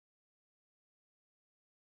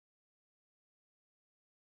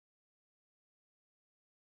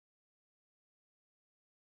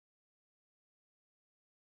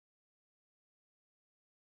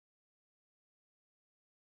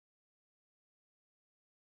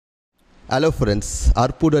Hello friends,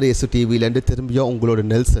 அற்புதர் இயேசு டிவியிலேருந்து திரும்பியும் உங்களோட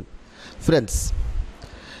நெல்சன். ஃப்ரெண்ட்ஸ்,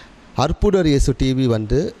 அற்புதர் இயேசு டிவி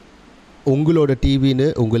உங்களோட டிவின்னு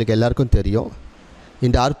உங்களுக்கு எல்லாருக்கும் தெரியும்.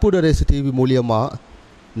 இந்த அற்புதர் இயேசு டிவி மூலியமாக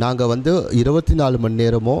நாங்கள் 24 மணி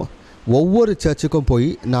நேரமும் ஒவ்வொரு சர்ச்சுக்கும் போய்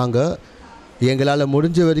நாங்கள் எங்களால்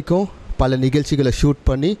முடிஞ்ச வரைக்கும் பல நிகழ்ச்சிகளை ஷூட்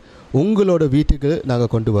பண்ணி உங்களோட வீட்டுக்கு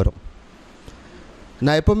நாங்கள் கொண்டு வரோம்.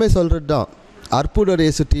 நான் எப்போவுமே சொல்கிறது தான், அற்புதர்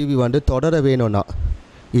இயேசு டிவி தொடர வேணும்னா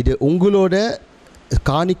இது உங்களோட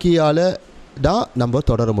காணிக்கையால் தான் நம்ம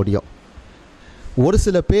தொடர முடியும். ஒரு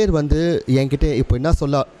சில பேர் என்கிட்ட இப்போ என்ன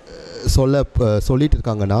சொல்லிட்டு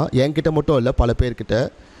இருக்காங்கன்னா, என்கிட்ட மட்டும் இல்லை, பல பேர்கிட்ட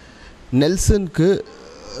நெல்சனுக்கு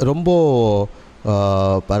ரொம்ப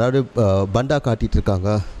அதாவது பண்டா காட்டிகிட்டு இருக்காங்க,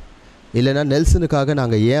 இல்லைன்னா நெல்சனுக்காக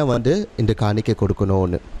நாங்கள் ஏன் இந்த காணிக்கை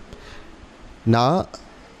கொடுக்கணும்னு. நான்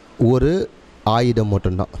ஒரு ஆயுதம்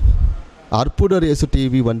மட்டும்தான். அற்புதர் இயேசு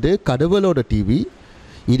டிவி கடவுளோட டிவி,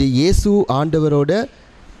 இது இயேசு ஆண்டவரோட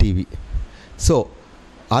டிவி. ஸோ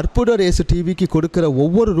அற்புதர் இயேசு டிவிக்கு கொடுக்குற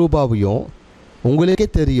ஒவ்வொரு ரூபாவையும் உங்களுக்கே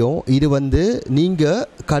தெரியும், இது நீங்கள்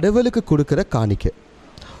கடவுளுக்கு கொடுக்குற காணிக்கை.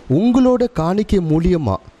 உங்களோட காணிக்கை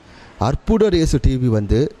மூலியமாக அற்புதர் இயேசு டிவி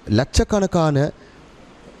லட்சக்கணக்கான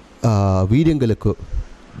வீடுங்களுக்கு,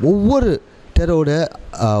 ஒவ்வொரு தரோட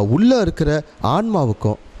உள்ளே இருக்கிற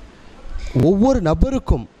ஆன்மாவுக்கும், ஒவ்வொரு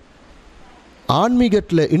நபருக்கும்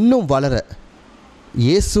ஆன்மீகத்தில் இன்னும் வளர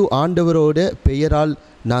இயேசு ஆண்டவரோட பெயரால்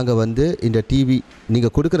நாங்கள் இந்த டிவி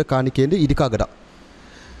நீங்கள் கொடுக்குற காணிக்கை இதுக்காக தான்.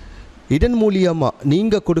 இதன் மூலியமாக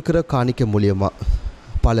நீங்கள் கொடுக்குற காணிக்கை மூலியமாக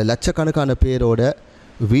பல லட்சக்கணக்கான பேரோட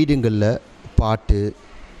வீடுங்களில் பாட்டு,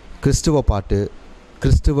 கிறிஸ்துவ பாட்டு,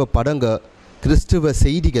 கிறிஸ்துவ படங்க, கிறிஸ்துவ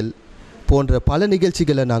செய்திகள் போன்ற பல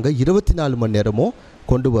நிகழ்ச்சிகளை நாங்கள் 24 மணி நேரமும்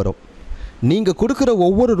கொண்டு வரோம். நீங்கள் கொடுக்குற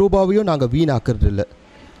ஒவ்வொரு ரூபாவையும் நாங்கள் வீணாக்கிறது இல்லை.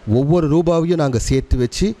 ஒவ்வொரு ரூபாவையும் நாங்கள் சேர்த்து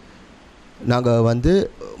வச்சு நாங்கள்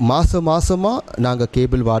மாதமாக நாங்கள்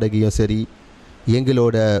கேபிள் வாடகையும் சரி,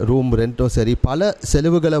 எங்களோட ரூம் ரெண்ட்டும் சரி, பல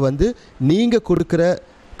செலவுகளை நீங்கள் கொடுக்குற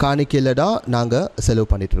காணிக்கையில் தான் நாங்கள் செலவு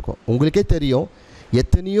பண்ணிகிட்ருக்கோம். உங்களுக்கே தெரியும்,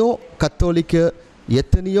 எத்தனையோ கத்தோலிக்க,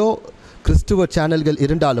 எத்தனையோ கிறிஸ்துவ சேனல்கள்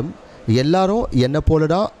இருந்தாலும் எல்லாரும் என்னை போல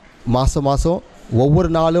தான் மாதம் ஒவ்வொரு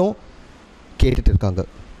நாளும் கேட்டுட்டு இருக்காங்க.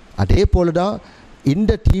 அதே போல தான்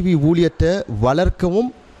இந்த டிவி ஊழியத்தை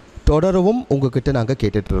வளர்க்கவும் தொடரவும் உங்கள்கிட்ட நாங்கள்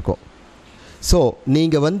கேட்டுட்ருக்கோம். ஸோ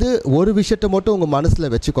நீங்கள் ஒரு விஷயத்தை மட்டும் உங்கள்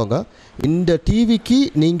மனசில் வச்சுக்கோங்க, இந்த டிவிக்கு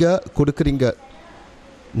நீங்கள் கொடுக்குறீங்க,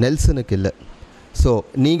 நெல்சனுக்கு இல்லை. ஸோ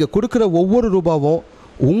நீங்கள் கொடுக்குற ஒவ்வொரு ரூபாவும்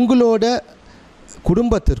உங்களோட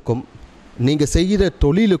குடும்பத்திற்கும், நீங்கள் செய்கிற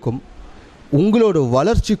தொழிலுக்கும், உங்களோட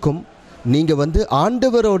வளர்ச்சிக்கும், நீங்கள்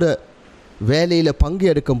ஆண்டவரோட வேலையில் பங்கு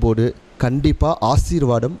எடுக்கும்போது கண்டிப்பாக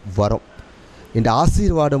ஆசீர்வாதம் வரும். இந்த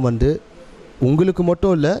ஆசீர்வாதம் உங்களுக்கு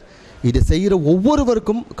மட்டும் இல்லை, இது செய்கிற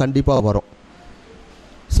ஒவ்வொருவருக்கும் கண்டிப்பாக வரும்.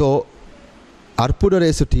 ஸோ அற்புதர்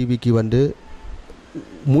இயேசு டிவிக்கு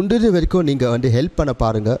முந்தின வரைக்கும் நீங்கள் ஹெல்ப் பண்ண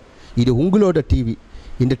பாருங்கள். இது உங்களோட டிவி.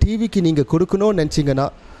 இந்த டிவிக்கு நீங்கள் கொடுக்கணும்னு நினச்சிங்கன்னா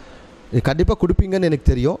கண்டிப்பாக கொடுப்பீங்கன்னு எனக்கு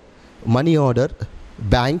தெரியும். மணி ஆர்டர்,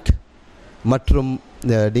 பேங்க் மற்றும்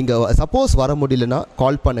நீங்கள் சப்போஸ் வர முடியலன்னா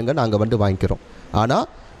கால் பண்ணுங்கள், நாங்கள் வாங்கிக்கிறோம். ஆனால்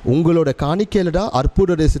உங்களோட காணிக்கையில் தான்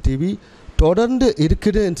அற்புதர் இயேசு டிவி தொடர்ந்து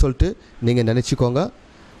இருக்குதுன்னு சொல்லிட்டு நீங்கள் நினச்சிக்கோங்க.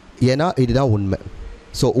 ஏன்னா இதுதான் உண்மை.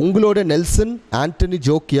 ஸோ உங்களோட நெல்சன் ஆண்டனி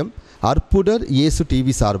ஜோக்கியம், அற்புதர் இயேசு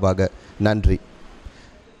டிவி சார்பாக நன்றி.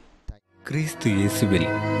 கிறிஸ்து இயேசுவில்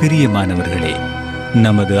பிரியமானவர்களே,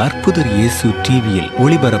 நமது அற்புதர் இயேசு டிவியில்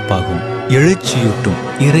ஒளிபரப்பாகும் எழுச்சியூட்டும்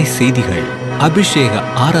இறை செய்திகள், அபிஷேக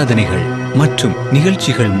ஆராதனைகள் மற்றும்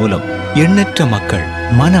நிகழ்ச்சிகள் மூலம் எண்ணற்ற மக்கள்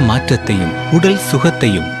மன மாற்றத்தையும் உடல்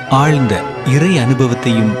சுகத்தையும் ஆழ்ந்த இறை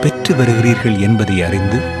அனுபவத்தையும் பெற்று வருகிறீர்கள் என்பதை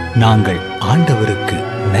அறிந்து நாங்கள் ஆண்டவருக்கு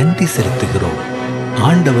நன்றி செலுத்துகிறோம்.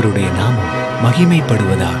 ஆண்டவருடைய நாமம்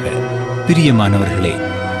மகிமைப்படுவதாக. பிரியமானவர்களே,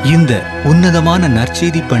 இந்த உன்னதமான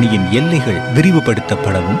நற்செய்தி பணியின் எல்லைகள்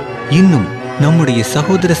விரிவுபடுத்தப்படவும், இன்னும் நம்முடைய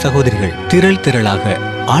சகோதர சகோதரிகள் திரள் திரளாக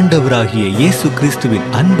ஆண்டவராகிய இயேசு கிறிஸ்துவின்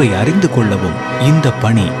அன்பை அறிந்து கொள்ளவும், இந்த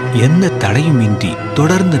பணி எந்த தடையுமின்றி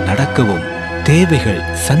தொடர்ந்து நடக்கவும், தேவைகள்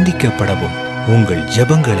சந்திக்கப்படவும் உங்கள்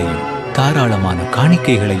ஜெபங்களையும் தாராளமான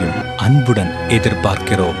காணிக்கைகளையும் அன்புடன்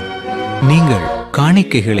எதிர்பார்க்கிறோம். நீங்கள்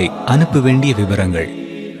காணிக்கைகளை அனுப்ப வேண்டிய விவரங்கள்: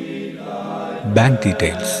 bank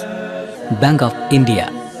details, bank of India,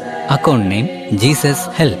 account name Jesus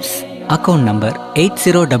helps, account number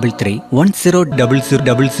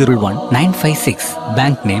 8033100001956956,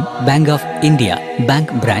 bank name bank of India,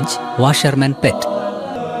 bank branch washerman bed.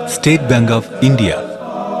 State bank of India,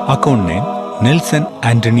 account name Nelson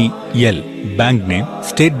Antony L, bank name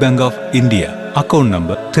state bank of India, account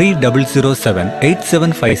number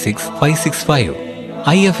 300787565665,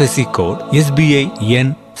 IFSC code SBI N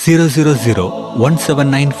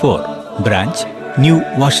 0001794, Branch, New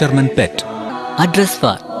Washerman Pet. Address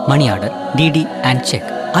for money order, DD and check.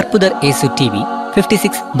 Arpudar Esu TV,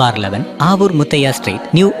 56/11, Avur Muthaya Street,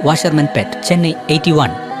 New Washerman Pet, Chennai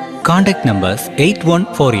 81. Contact numbers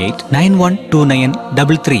 8148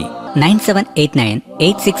 912933, 9789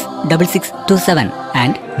 866627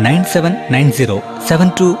 and 9790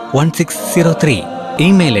 721603.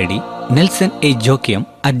 Email ID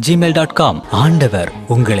nelsonjokiam@gmail.com. ஆண்டவர்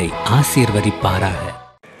உங்களை ஆசீர்வதிப்பாராக.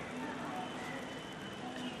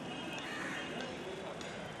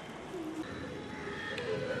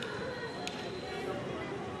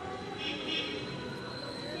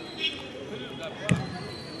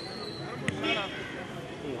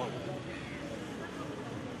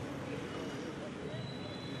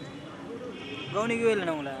 கவனிக்கவே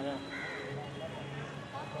இல்லை உங்களை.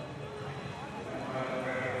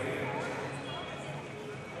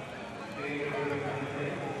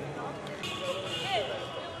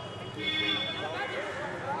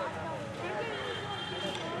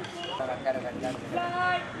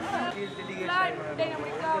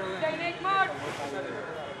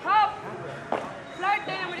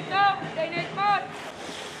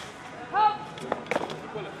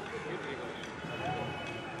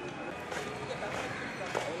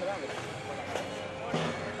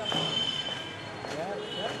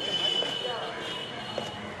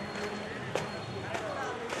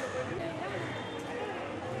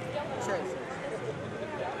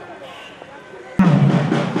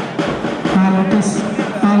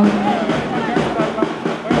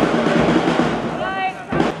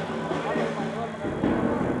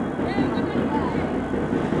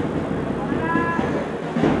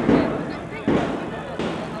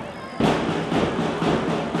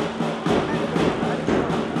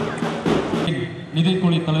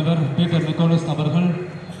 நிதிக்குழு தலைவர் Peter Nicolas அவர்கள்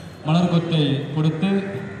மலர்கொத்தை கொடுத்து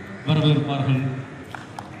வரவேற்பார்கள்.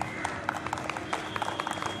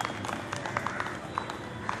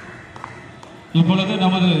 இப்பொழுது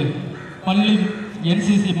நமது பள்ளி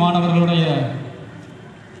NCC மாணவர்களுடைய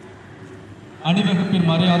அணிவகுப்பின்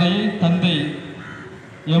மரியாதையை தந்தை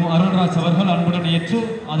அருள்ராஜ் அவர்கள் அன்புடன் ஏற்று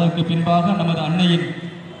அதற்கு பின்பாக நமது அன்னையின்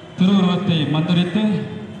திருவுருவத்தை மந்திரித்து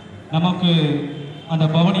நமக்கு அந்த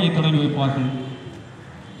பவனியை தொடங்கி வைப்பார்கள்.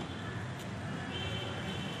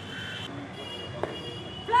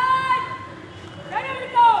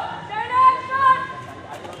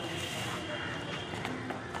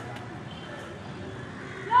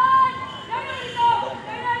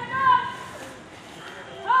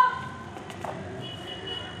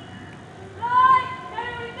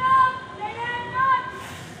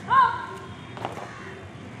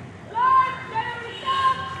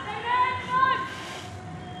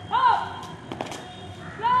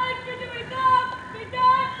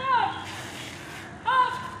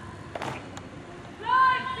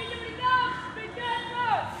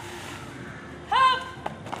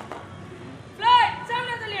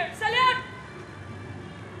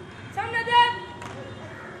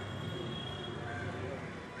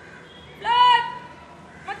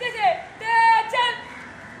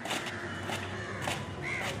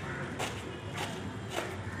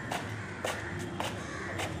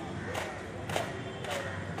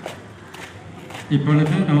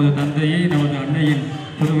 இப்பொழுது நமது தந்தையை நமது அன்னையின்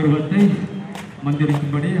திருவுருவத்தை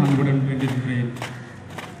மந்திரிக்கும்படி அன்புடன் வேண்டுகின்றேன்.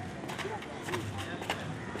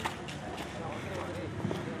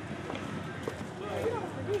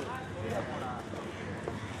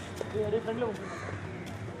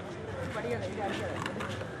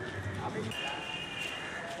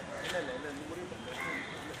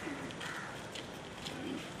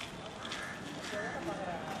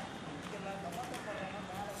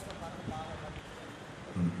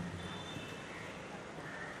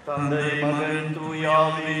 தந்தை மகன்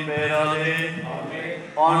தூயாவின் பெயராலே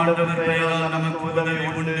ஆண்டவர் பெயரால் நமக்கு உதவி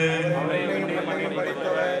உண்டு.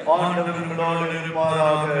 ஆண்டவர்களோடு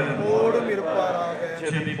இருப்பாராக.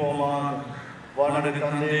 ஜெபிப்போமா. வானக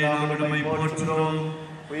தந்தையே, நாங்கள் உம்மை போற்றுகிறோம்.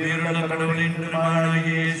 உயிருள்ள கடவுளின்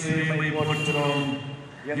திருமகனாகிய இயேசுவை போற்றுகிறோம்.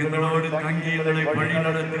 எங்களோடு தங்கி எங்களை வழி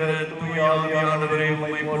நடத்துகிற தூய ஆவியானவரை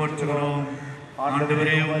உம்மை போற்றுகிறோம்.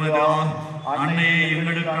 ஆண்டவரே, உமது அன்னையை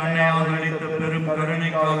எங்களுக்கு அன்னையாக அளித்த பெரும்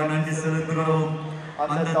கருணைக்காக நன்றி செலுத்துகிறோம்.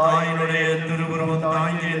 அந்த தாயினுடைய திருவுருவம்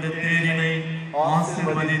தாங்கிய இந்த தேரினை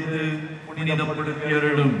ஆசீர்வதித்து புனிதப்படுத்தி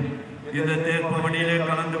அருளும். இந்த தேர்ப்பவனிலே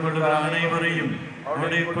கலந்து கொள்கிற அனைவரையும்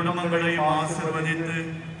அவருடைய குடும்பங்களையும் ஆசீர்வதித்து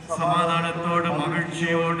சமாதானத்தோடு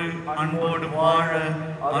மகிழ்ச்சியோடு அன்போடு வாழ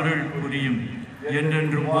அருள் புரியும்.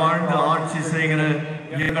 என்றென்றும் வாழ்ந்து ஆட்சி செய்கிற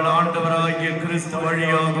எங்கள் ஆண்டவராகிய கிறிஸ்து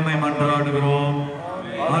வழியாக மன்றாடுகிறோம்.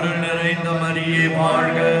 அருள் நிறைந்த மரியே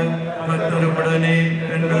வாழ்க. கர்த்தருடனே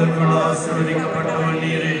பெண்களுக்குள் ஆசீர்வதிக்கப்பட்டவள்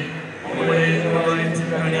நீரே.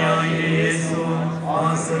 கனியாகிய இயேசுவும்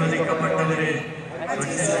ஆசீர்வதிக்கப்பட்டவரே.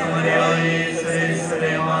 பரிசுத்த மரியாயே,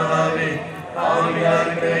 சர்வேஸ்வரே மாதாவே, பாவிகளாக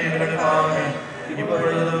இருக்கிற எங்களுக்காக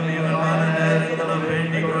இப்பொழுதும் எங்கள் மரண நேரத்திலும்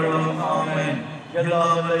வேண்டிக் கொள்ளும். ஆமென்.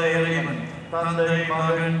 எல்லாம் வல்ல இறைவன் தந்தை,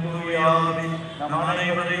 மகன், தூய ஆவி நம்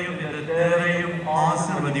அனைவரையும் இந்த தேரையும்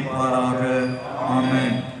ஆசீர்வதிப்பாராக.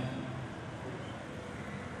 ஆமென்.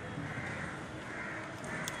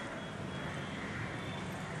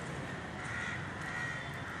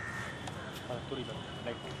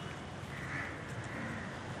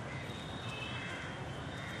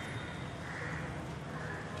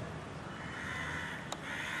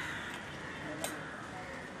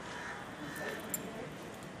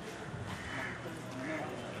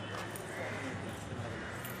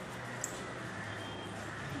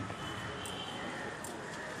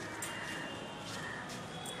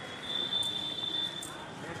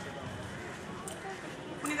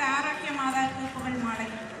 புனித ஆரோக்கிய மாதாவுக்கு புகழ் மாலை.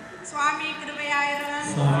 சுவாமி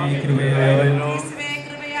கிருபையாயிரம், சுவாமி கிருபையாயிரம், இயேசுவே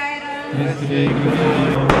கிருபையாயிரம். இயேசுவே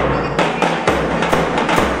கிருபையாயிரம்.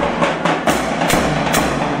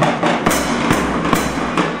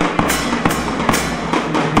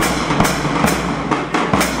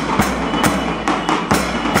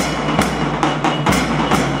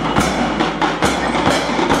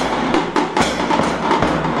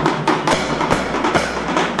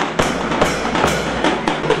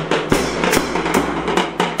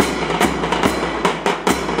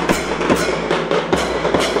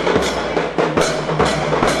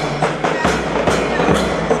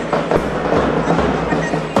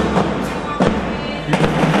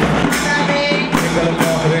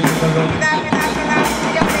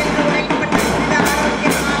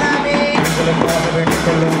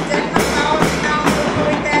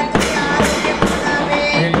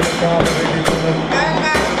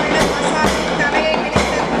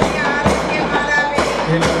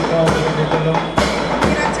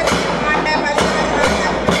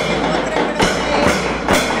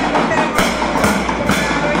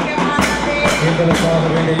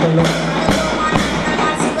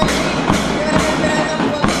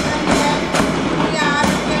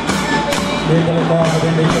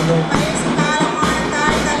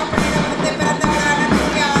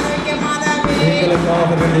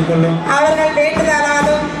 அவர்கள்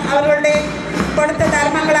வேண்டுதலாலும் அவர்களுடைய கொடுத்த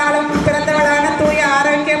தர்மங்களாலும் பிறந்தவளான தூய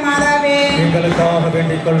ஆரோக்கிய மாதாவே,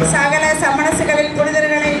 சகல சமணசுகளின்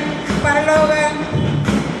புனிதர்களை பரலோக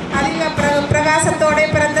அதிக பிரகாசத்தோட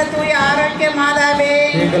பிறந்த தூய ஆரோக்கிய மாதாவே,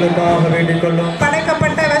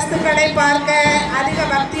 படைக்கப்பட்ட வஸ்துக்களை பார்க்க அதிக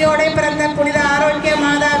பக்தியோட பிறந்த புனித ஆரோக்கிய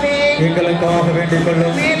மாதாவே,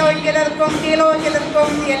 மேலோங்கியதற்கும்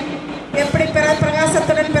கீழோங்கியதற்கும் எப்படி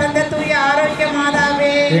பிரகாசத்துடன் பிறந்த தூய ஆரோக்கிய மாதாவே,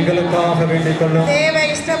 தேவ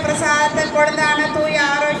இஷ்ட பிரசாத கொழுந்தான தூய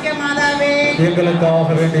ஆரோக்கிய மாதாவே,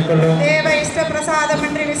 தேவ இஷ்ட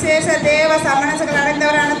பிரசாதமின்றி விசேஷ தேவ சமணசுகள்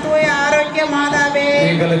அடைந்தவரான தூய ஆரோக்கிய மாதாவே,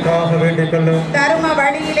 தர்ம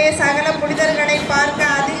வழியிலே சகல புனிதர்களை பார்க்க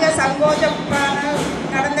அதிக சங்கோஜம்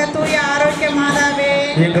நடந்த தூய ஆரோக்கிய மாதாவே,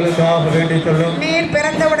 நீர்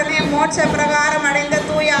பிறந்தவுடனே மோட்ச பிரகாரம் அடைந்த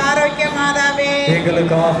தூய ஆரோக்கிய மாதாவே,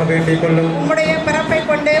 உம்முடைய பிறப்பை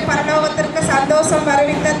கொண்டு பரலோகத்திற்கு சந்தோஷம்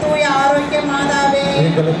வருவித்த தூய ஆரோக்கிய மாதாவே,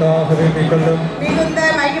 மிகுந்த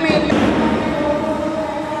மகிமையில்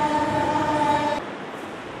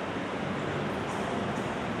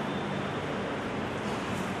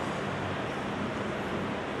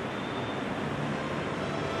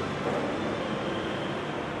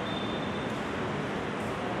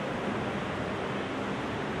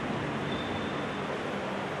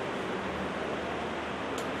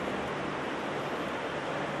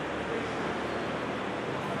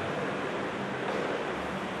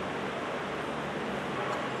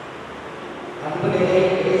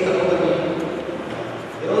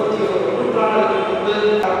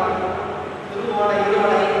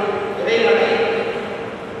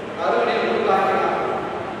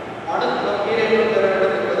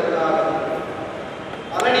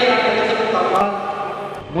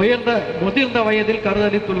முதிர்ந்த வயதில்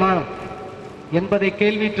கருதளித்துள்ளார் என்பதை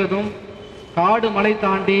கேள்விற்றதும் காடு மலை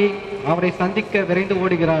தாண்டி அவரை சந்திக்க விரைந்து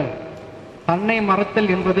ஓடுகிறார். தன்னை மறத்தல்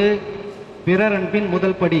என்பது பிறர் அன்பின்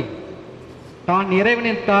முதல் படி. தான்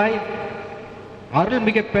இறைவனின் தாய்,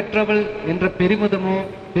 அருள்மிக பெற்றவள் என்ற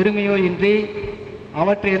பெருமையோ இன்றி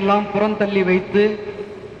அவற்றையெல்லாம் புறந்தள்ளி வைத்து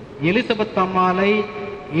எலிசபெத் அம்மாளை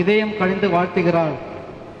இதயம் கழிந்து வாழ்த்துகிறாள்.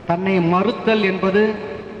 தன்னை மறுத்தல் என்பது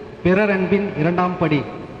பிறர் அன்பின் இரண்டாம் படி.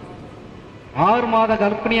 6 மாத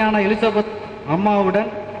கர்ப்பிணியான எலிசபெத் அம்மாவுடன்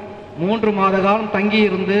 3 மாத காலம்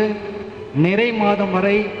தங்கியிருந்து நிறை மாதம்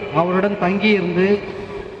வரை அவருடன் தங்கியிருந்து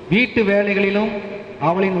வீட்டு வேலைகளிலும்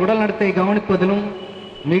அவளின் உடல் நடத்தை கவனிப்பதிலும்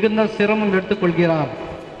மிகுந்த சிரமம் எடுத்துக்கொள்கிறார்.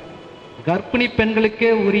 கர்ப்பிணி பெண்களுக்கே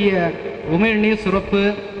உரிய உமிழ்நீர் சுரப்பு,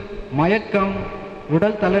 மயக்கம்,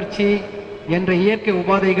 உடல் தளர்ச்சி என்ற இயற்கை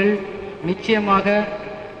உபாதைகள் நிச்சயமாக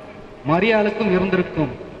மரியாளுக்கும்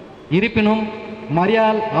இருந்திருக்கும். இருப்பினும்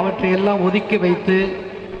மரியாள் அவற்றையெல்லாம் ஒதுக்கி வைத்து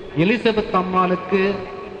எலிசபெத் அம்மாளுக்கு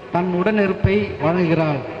தன் உடனிருப்பை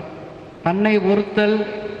வழங்குகிறாள். தன்னை ஒருத்தல்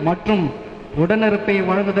மற்றும் உடனிருப்பை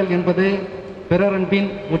வழங்குதல் என்பது பிறரன்பின்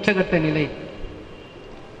உச்சகட்ட நிலை.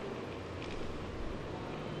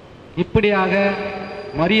 இப்படியாக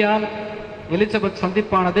மரியாள் எலிசபெத்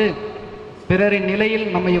சந்திப்பானது பிறரின் நிலையில்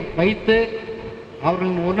நம்மை வைத்து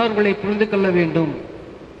அவர்களின் உணர்வுகளை புரிந்து கொள்ள வேண்டும்.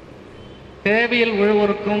 தேவையில்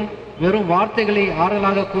உழுவோருக்கும் வெறும் வார்த்தைகளை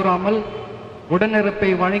ஆறுதலாக கூறாமல் உடனிருப்பை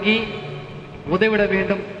வழங்கி உதவிட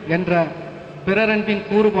வேண்டும் என்ற பிறரன்பின்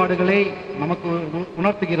கூறுபாடுகளை நமக்கு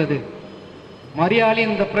உணர்த்துகிறது.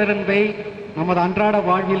 மரியாளின் இந்த பிறரன்பை நமது அன்றாட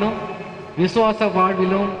வாழ்விலும் விசுவாச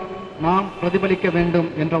வாழ்விலும் நாம் பிரதிபலிக்க வேண்டும்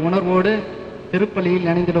என்ற உணர்வோடு திருப்பலியில்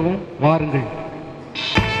இணைந்திடவும் வாருங்கள்.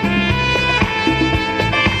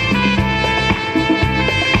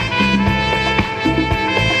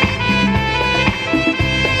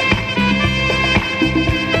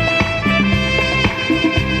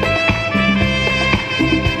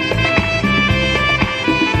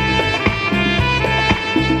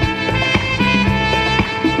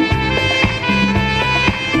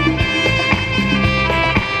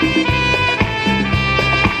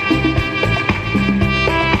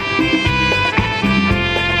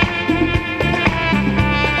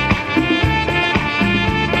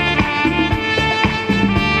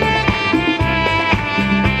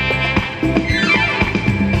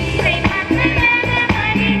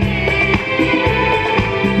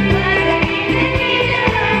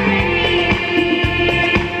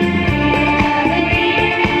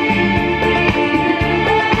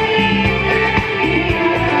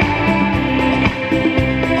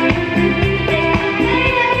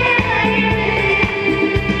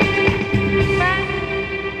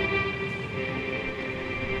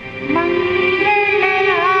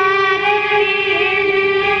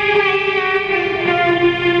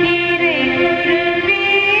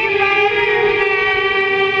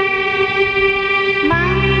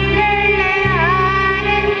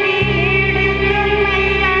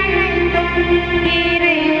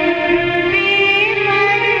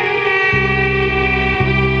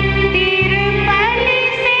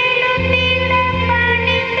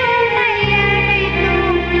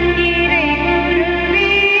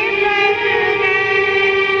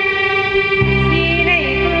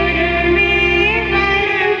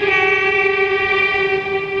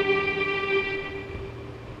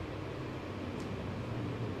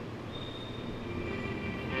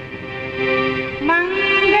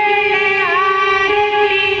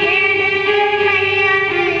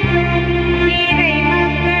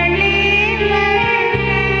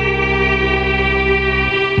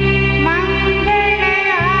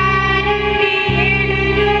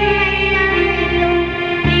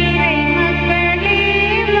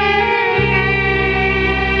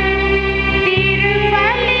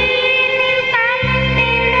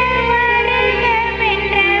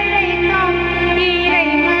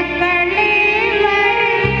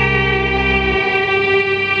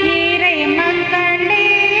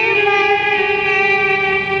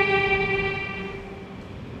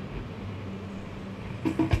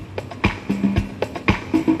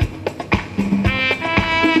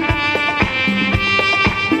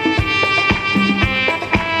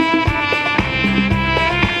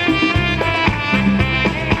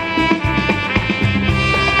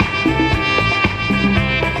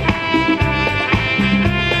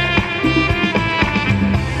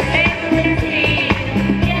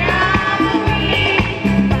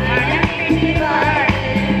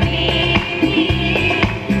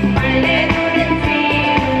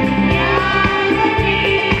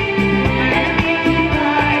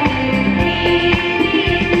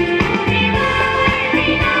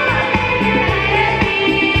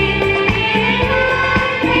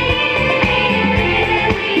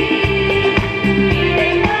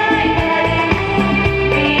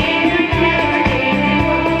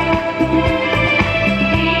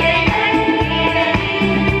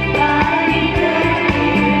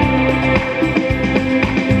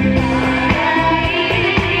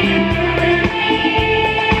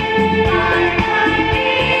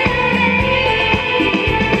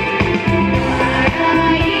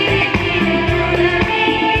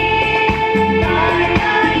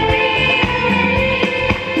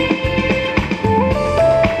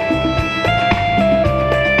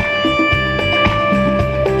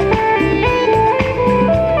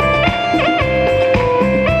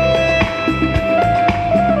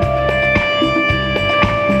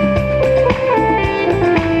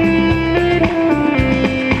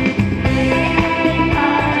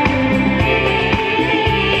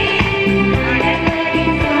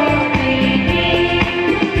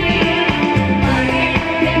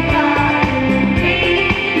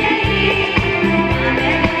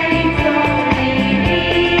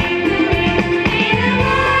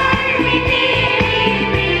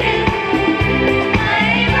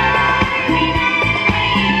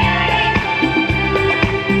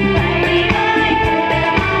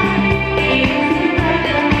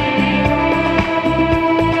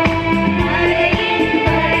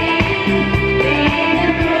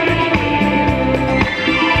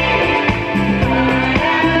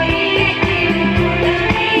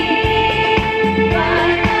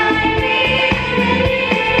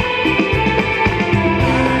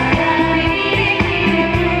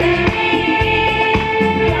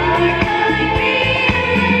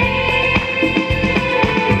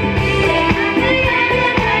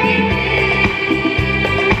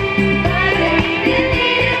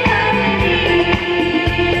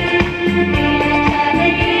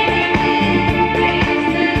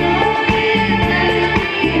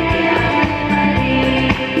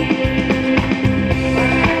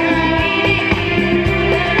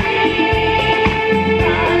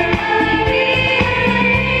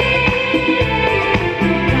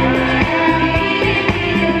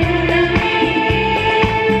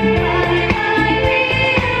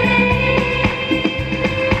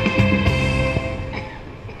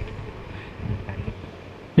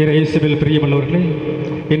 இயேசுவில் பிரியமுள்ளவர்களே,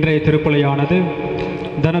 இன்றைய திருப்பலியானது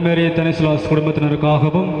தனமேரிய தனிசுலாஸ்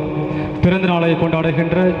குடும்பத்தினருக்காகவும் பிறந்த நாளை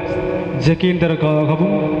கொண்டாடுகின்ற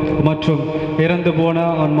ஜெகீந்தருக்காகவும் மற்றும் இறந்து போன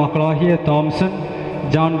ஆன்மாக்களாகிய தாம்சன்,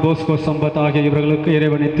 ஜான் போஸ்கோ சம்பத் ஆகிய இவர்களுக்கு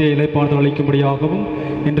இறைவன் நித்திய இளைப்பாறுதல் அளிக்கும்படியாகவும்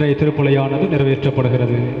இன்றைய திருப்பலியானது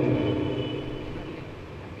நிறைவேற்றப்படுகிறது.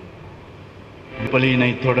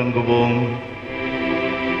 பலியினை தொடங்குவோம்.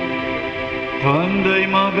 தந்தை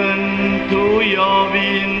மகன்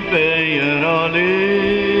தூயாவின் பெயராலே.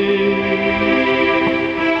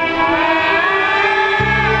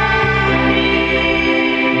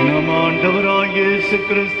 நம் ஆண்டவராகிய இயேசு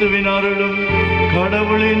கிறிஸ்துவின் அருளும்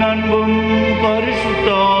கடவுளின் அன்பும்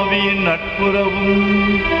பரிசுத்தாவின் நட்புறவும்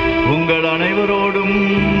உங்கள் அனைவரோடும்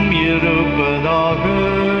இருப்பதாக.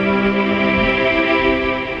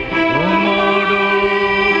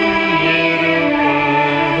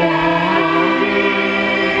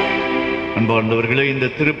 அன்பார்ந்தவர்களே, இந்த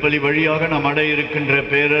திருப்பலி வழியாக நாம் அடைய இருக்கின்ற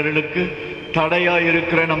பேரருளுக்கு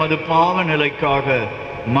தடையாயிருக்கிற நமது பாவ நிலைக்காக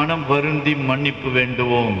மனம் வருந்தி மன்னிப்பு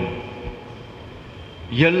வேண்டுவோம்.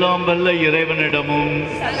 எல்லாம் வல்ல இறைவனிடமும்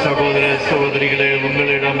சகோதர சகோதரிகளே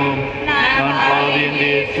உங்களிடமும் நான் பாவி என்று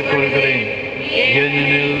ஏற்றுக்கொள்கிறேன்.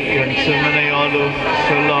 ஏனெனில் என் சிந்தனையாலும்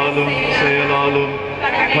சொல்லாலும் செயலாலும்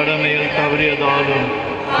கடமையில் தவறியதாலும்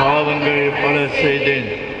பாவங்கள் பல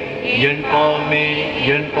செய்தேன். என் பாவமே,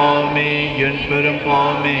 என் பாவமே, என் பெரும்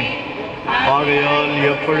பாவமே. ஆகையால்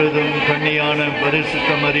எப்பொழுதும் கன்னியான பரிசுத்த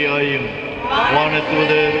மரியாயும்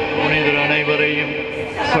வானதூதர் புனிதர் அனைவரையும்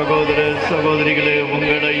சகோதர சகோதரிகளே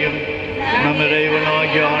உங்களையும் நம்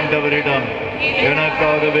இறைவனாகிய ஆண்டவரிடம்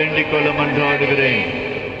எனக்காக வேண்டிக் கொள்ள மன்றாடுகிறேன்.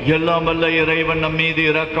 எல்லாம் வல்ல இறைவன் நம் மீது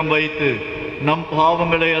இரக்கம் வைத்து நம்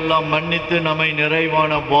பாவங்களை எல்லாம் மன்னித்து நம்மை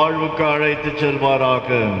நிறைவான வாழ்வுக்கு அழைத்து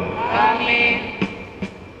செல்வாராக.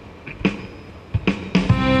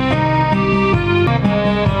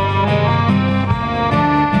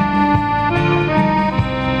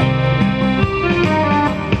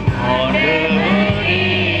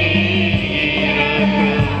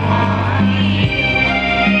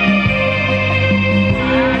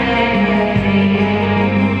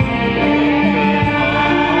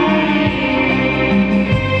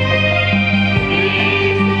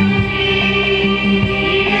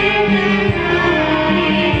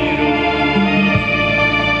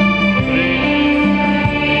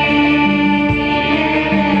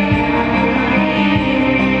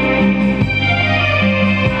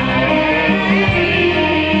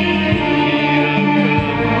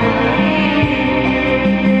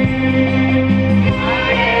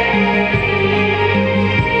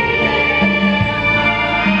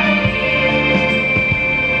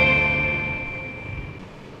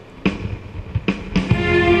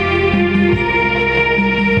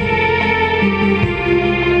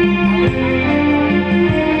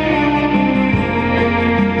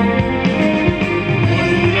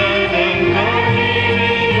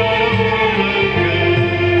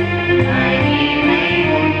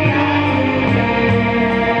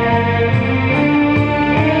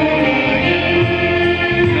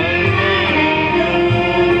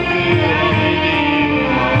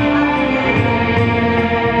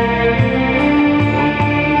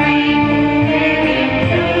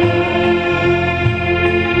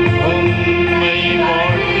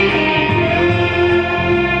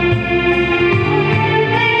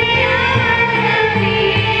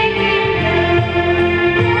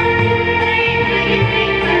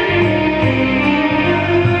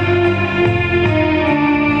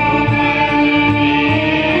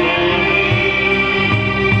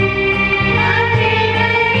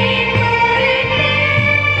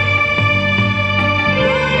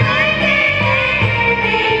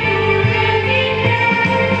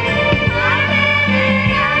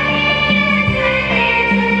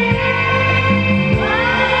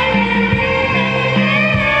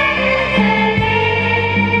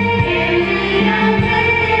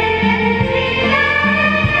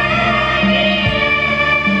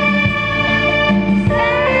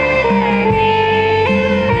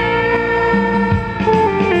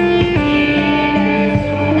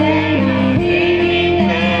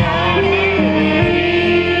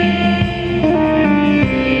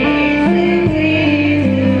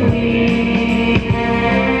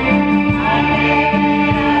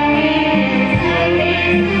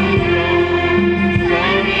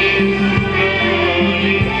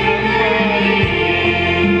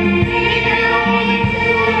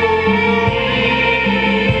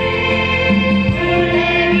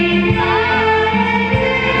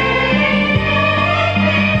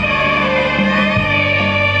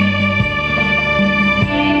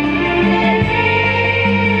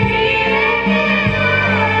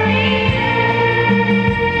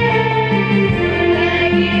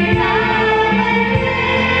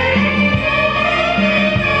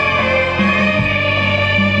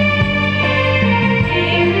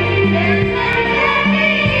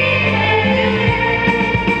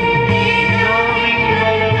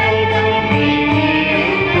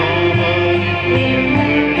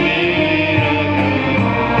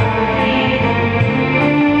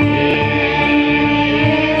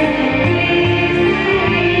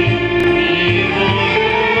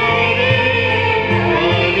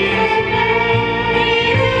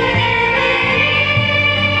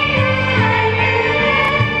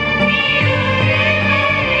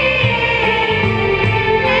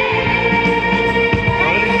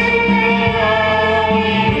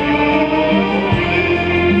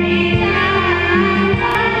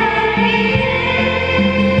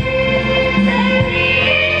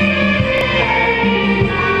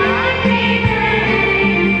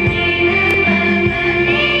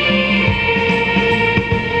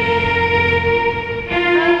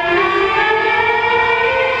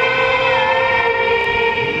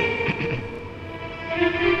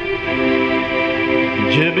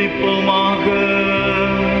 ஜெபிப்போமாக.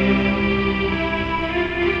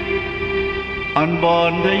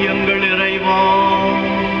 அன்பார்ந்த எங்கள் இறைவா,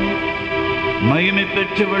 மகிமை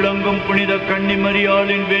பெற்று விளங்கும் புனித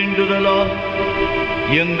கன்னிமரியாளின் வேண்டுதலால்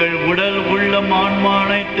எங்கள் உடல் உள்ளம் ஆன்மா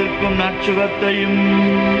அனைத்திற்கும் நற்சுகத்தையும்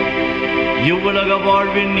இவ்வுலக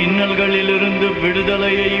வாழ்வின் இன்னல்களிலிருந்து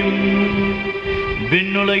விடுதலையையும்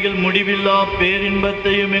விண்ணுலகில் முடிவில்லா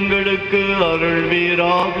பேரின்பத்தையும் எங்களுக்கு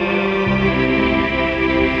அருள்வீராக.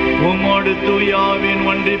 உம்மோடு தூயாவின்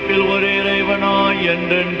ஒன்றிப்பில் ஒரே இறைவனாய்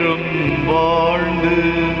என்றென்றும் வாழ்ந்து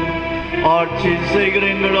ஆட்சி செய்கிற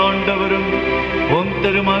எங்கள் ஆண்டவரும் உம்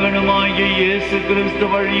திருமகனுமாகிய இயேசு கிறிஸ்து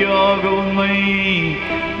வழியாக உம்மை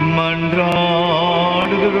மன்றாடுகிறோம்.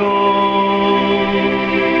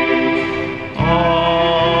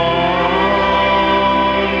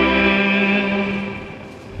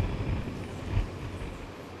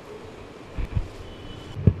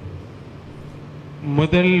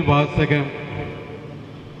 முதல் வாசகம்.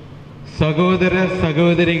 சகோதர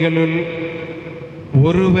சகோதரிகளுள்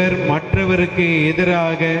ஒருவர் மற்றவருக்கு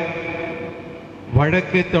எதிராக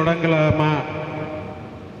வழக்கு தொடங்கலாமா?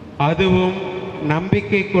 அதுவும்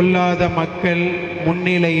நம்பிக்கை கொள்ளாத மக்கள்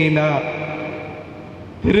முன்னிலையிலா?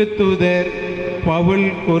 திருத்தூதர் பவுல்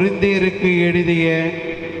கொரிந்தியருக்கு எழுதிய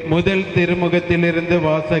முதல் திருமுகத்திலிருந்து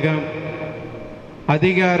வாசகம்.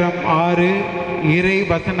 அதிகாரம் 6, இறை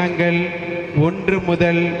வசனங்கள் 1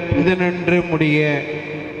 முதல் 11 முடிய.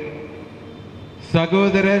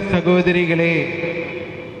 சகோதர சகோதரிகளே,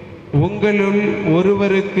 உங்களுள்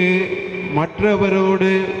ஒருவருக்கு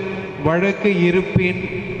மற்றவரோடு வழக்கு இருப்பின்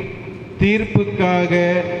தீர்ப்புக்காக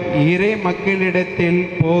இறை மக்களிடத்தில்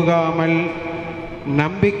போகாமல்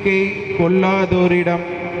நம்பிக்கை கொள்ளாதோரிடம்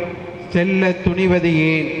செல்ல துணிவது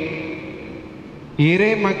ஏன்?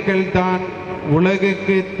 இறை மக்கள்தான்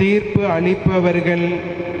உலகுக்கு தீர்ப்பு அளிப்பவர்கள்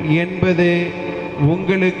என்பது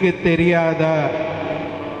உங்களுக்கு தெரியாதா?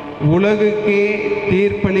 உலகுக்கே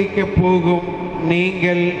தீர்ப்பளிக்கப் போகும்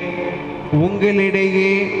நீங்கள்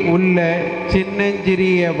உங்களிடையே உள்ள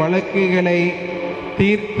சின்னஞ்சிறிய வழக்குகளை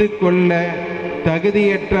தீர்த்து கொள்ள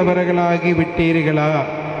தகுதியற்றவர்களாகி விட்டீர்களா?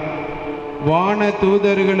 வான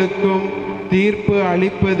தூதர்களுக்கும் தீர்ப்பு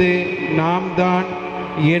அளிப்பது நாம் தான்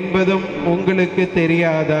என்பதும் உங்களுக்கு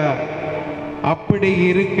தெரியாதா? அப்படி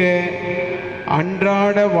இருக்க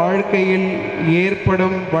அன்றாட வாழ்க்கையில்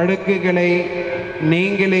ஏற்படும் வழக்குகளை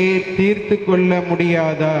நீங்களே தீர்த்து கொள்ள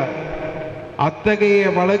முடியாதா? அத்தகைய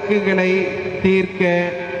வழக்குகளை தீர்க்க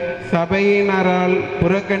சபையினரால்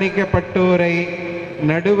புறக்கணிக்கப்பட்டோரை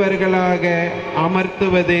நடுவர்களாக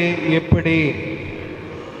அமர்த்துவது எப்படி?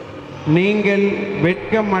 நீங்கள்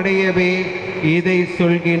வெட்கமடையவே இதை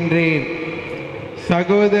சொல்கின்றேன்.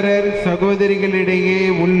 சகோதரர் சகோதரிகளிடையே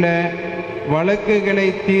உள்ள வழக்குகளை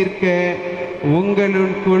தீர்க்க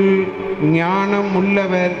உங்களுக்குள் ஞானம்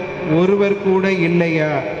உள்ளவர் ஒருவர் கூட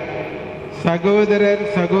இல்லையா? சகோதரர்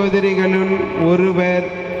சகோதரிகளுள் ஒருவர்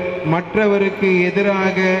மற்றவருக்கு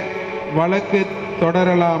எதிராக வழக்கு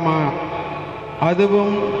தொடரலாமா?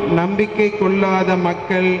 அதுவும் நம்பிக்கை கொள்ளாத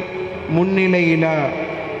மக்கள் முன்னிலையிலா?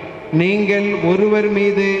 நீங்கள் ஒருவர்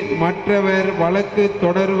மீது மற்றவர் வழக்கு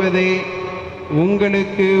தொடர்வதே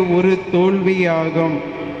உங்களுக்கு ஒரு தோல்வியாகும்.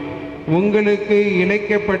 உங்களுக்கு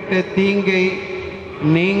இழைக்கப்பட்ட தீங்கை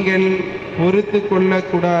நீங்கள் பொறுத்து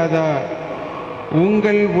கொள்ளக்கூடாதா?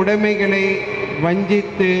 உங்கள் உடைமைகளை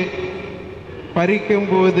வஞ்சித்து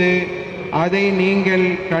பறிக்கும்போது அதை நீங்கள்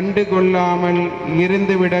கண்டுகொள்ளாமல்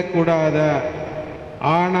இருந்துவிடக்கூடாதா?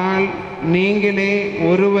 ஆனால் நீங்களே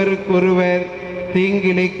ஒருவருக்கொருவர்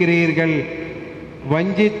தீங்கிழைக்கிறீர்கள்,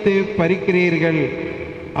 வஞ்சித்து பறிக்கிறீர்கள்.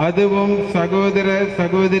 அதுவும் சகோதர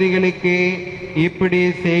சகோதரிகளுக்கே இப்படி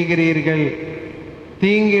செய்கிறீர்கள்.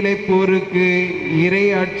 தீங்கிழைப்போருக்கு இறை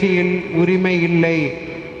ஆட்சியில் உரிமை இல்லை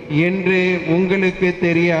என்று உங்களுக்கு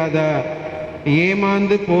தெரியாதா?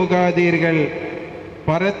 ஏமாந்து போகாதீர்கள்.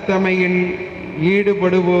 பரத்தமையில்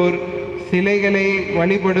ஈடுபடுவோர், சிலைகளை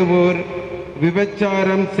வழிபடுவோர்,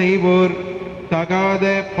 விபச்சாரம் செய்வோர், தகாத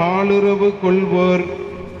பாலுறவு கொள்வோர்,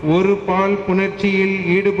 ஒரு பால் புணர்ச்சியில்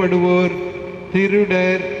ஈடுபடுவோர்,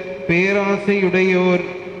 திருடர், பேராசையுடையோர்,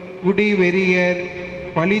 குடிவெறியர்,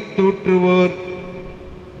 பழித்தூற்றுவோர்,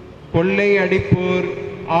 கொள்ளை அடிப்போர்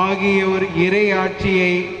ஆகியோர் இறை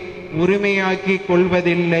ஆட்சியை உரிமையாக்கிக்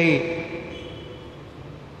கொள்வதில்லை.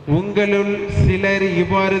 உங்களுள் சிலர்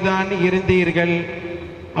இவ்வாறுதான் இருந்தீர்கள்.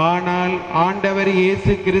 ஆனால் ஆண்டவர்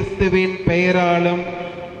இயேசு கிறிஸ்துவின் பெயராலும்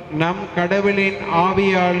நம் கடவுளின்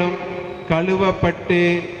ஆவியாலும் கழுவப்பட்டு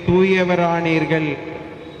தூயவரானீர்கள்.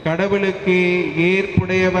 கடவுளுக்கு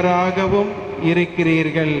ஏற்புடையவராகவும்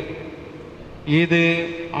இருக்கிறீர்கள். இது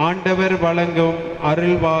ஆண்டவர் வழங்கும்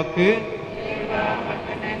அருள்வாக்கு.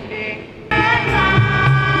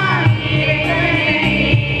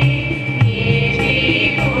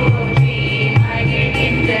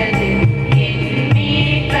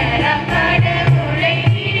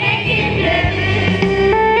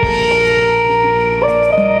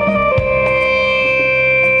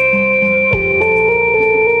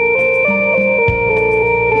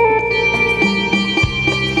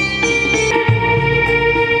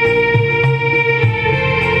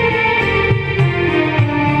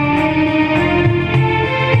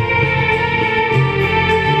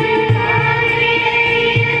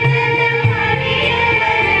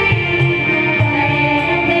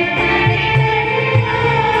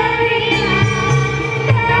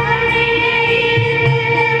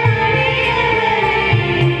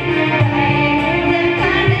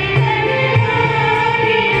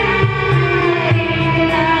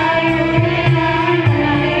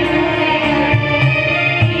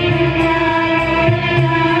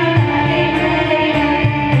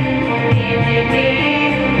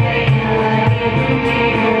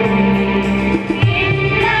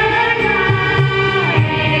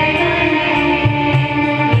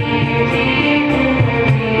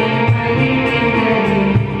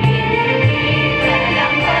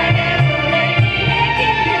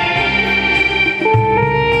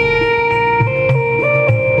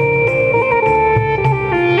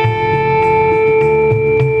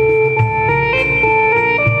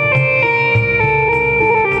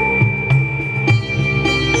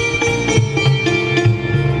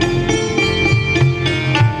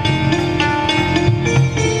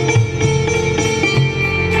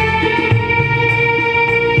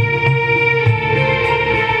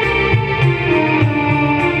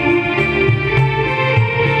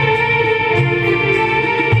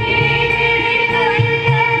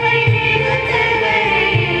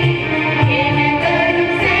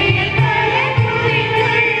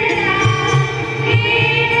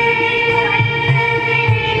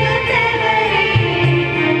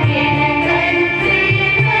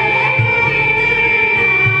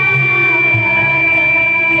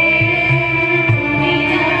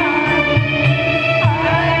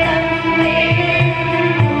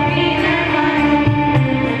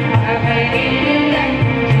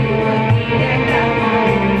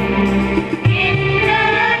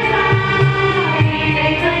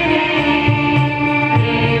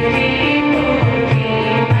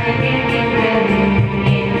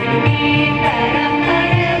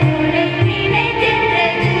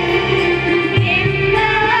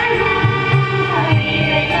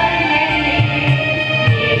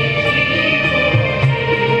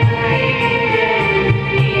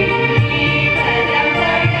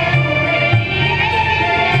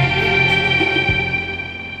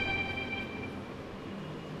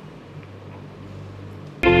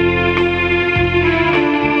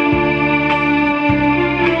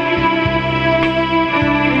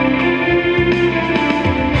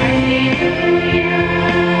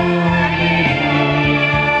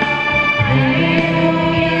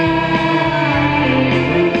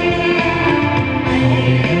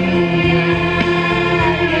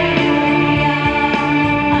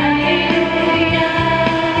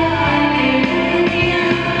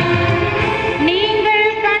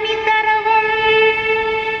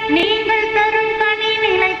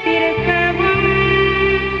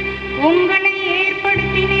 உங்களை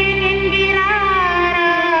ஏற்படுத்தினேன் என்கிறார்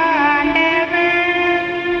ஆண்டவர்.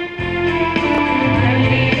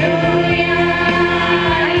 அல்லேலூயா,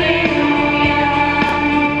 அல்லேலூயா,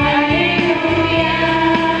 அல்லேலூயா,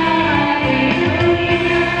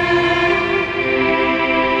 அல்லேலூயா.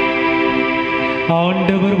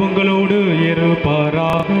 ஆண்டவர் உங்களோடு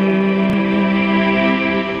இருப்பாராக.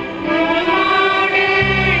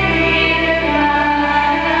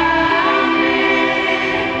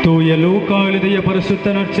 தூய லூக்கா எழுதிய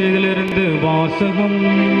பரிசுத்த நற்செய்தியிலிருந்து வாசகம்.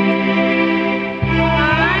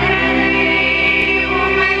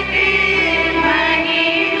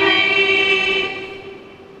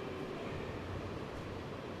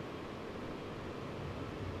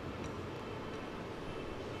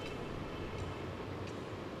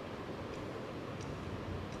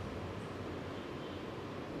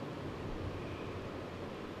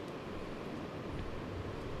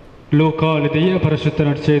 லூக்கா எழுதிய பரிசுத்த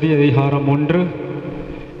நற்செய்தி அதிகாரம் 1,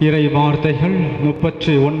 இறை வார்த்தைகள்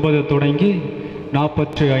 39 தொடங்கி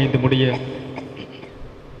 45 முடிய.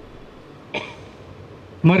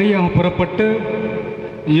 மரியா புறப்பட்டு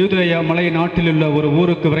யூதேயா மலை நாட்டிலுள்ள ஒரு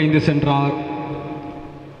ஊருக்கு விரைந்து சென்றார்.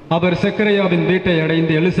 அவர் சக்கரையாவின் வீட்டை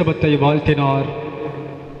அடைந்து எலிசபெத்தை வாழ்த்தினார்.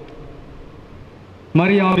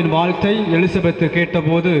 மரியாவின் வாழ்த்தை எலிசபெத்து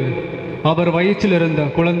கேட்டபோது அவர் வயிற்றில் இருந்த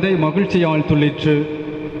குழந்தை மகிழ்ச்சியால் துள்ளிற்று.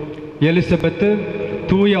 எலிசபெத்து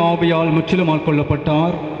தூய ஆவியால் முற்றிலும்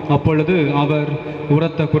ஆட்கொள்ளப்பட்டார். அப்பொழுது அவர்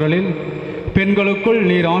உரத்த குரலில், பெண்களுக்குள்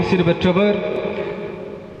நீர் ஆசீர் பெற்றவர்,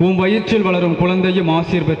 உம் வயிற்றில் வளரும் குழந்தையும்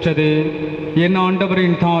ஆசீர் பெற்றதே. என்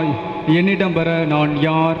ஆண்டவரின் தாய், என்னிடம் வர நான்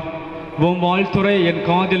யார்? உம் வாழ்த்துரை என்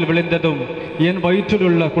காதில் விழுந்ததும் என் வயிற்றில்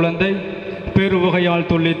உள்ள குழந்தை பெருவகையால்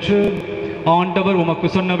துள்ளிற்று. ஆண்டவர் உமக்கு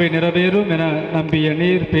சொன்னவை நிறைவேறும் என நம்பிய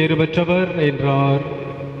நீர் பேறு பெற்றவர் என்றார்.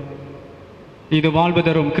 இது வாழ்வு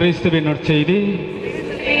தரும் கிறிஸ்துவின் நற்செய்தி.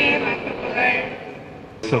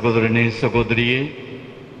 சகோதரனே, சகோதரியே,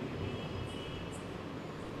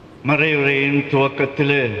 மறையுரையின்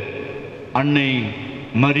துவக்கத்தில் அன்னை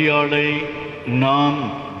மரியாளை நாம்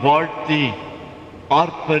வாழ்த்தி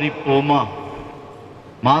ஆர்ப்பரிப்போமா?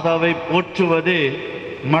 மாதாவை போற்றுவது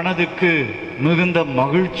மனதுக்கு மிகுந்த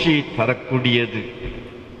மகிழ்ச்சி தரக்கூடியது.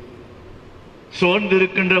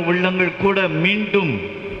 சோர்ந்திருக்கின்ற உள்ளங்கள் கூட மீண்டும்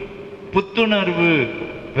புத்துணர்வு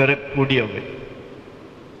பெறக்கூடியவை.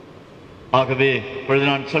 ஆகவே இப்பொழுது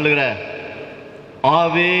நான் சொல்லுகிற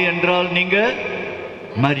ஆவே என்றால் நீங்க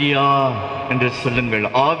மரியா என்று சொல்லுங்கள்.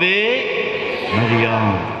 ஆவே மரியா.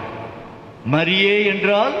 மரியே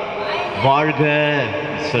என்றால் வாழ்க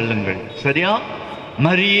சொல்லுங்கள். சரியா?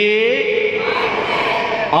 மரியே,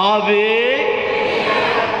 ஆவே,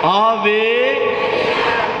 ஆவே,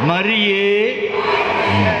 மரியே.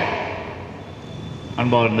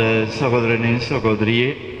 அன்பார்ந்த சகோதரனே, சகோதரியே,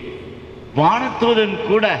 வானதூதன்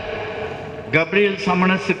கூட, கப்ரியேல்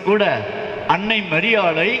சமணசு கூட அன்னை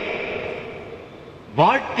மரியாளை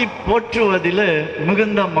வாழ்த்தி போற்றுவதில்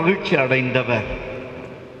மிகுந்த மகிழ்ச்சி அடைந்தவர்.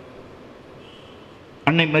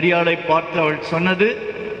 அன்னை மரியாளை பார்த்து அவள் சொன்னது,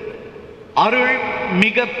 அருள்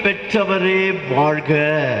மிக பெற்றவரே வாழ்க,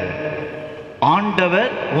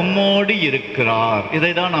 ஆண்டவர் உம்மோடு இருக்கிறார்.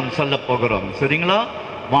 இதை தான் நாம் சொல்ல போகிறோம். சரிங்களா?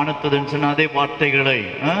 வானத்துடன் சொன்ன அதே வார்த்தைகளை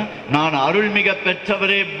நான் அருள் மிக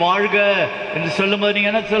பெற்றவரே வாழ்க என்று சொல்லும்போது நீங்க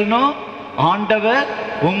என்ன சொல்லணும்? ஆண்டவர்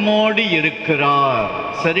உம்மோடு இருக்கிறார்.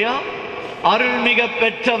 சரியா? அருள் மிக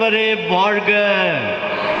பெற்றவரே வாழ்க,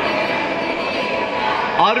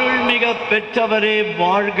 அருள் மிக பெற்றவரே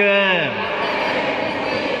வாழ்க,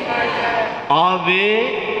 ஆவே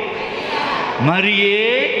மரியே.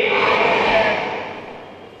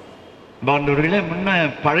 பாண்டவர்களே, முன்ன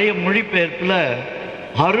பழைய மொழிபெயர்ப்புல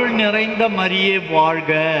அருள் நிறைந்த மரியே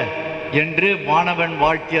வாழ்க என்று வானவன்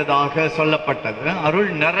வாழ்த்தியதாக சொல்லப்பட்டது. அருள்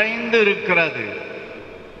நிறைந்து இருக்கிறது.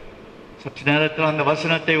 சற்று நேரத்தில் அந்த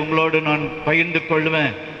வசனத்தை உங்களோடு நான் பகிர்ந்து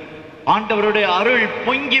கொள்வேன். ஆண்டவருடைய அருள்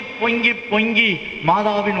பொங்கி பொங்கி பொங்கி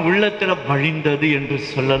மாதாவின் உள்ளத்தில் வழிந்தது என்று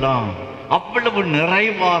சொல்லலாம். அவ்வளவு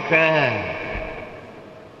நிறைவாக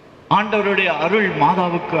ஆண்டவருடைய அருள்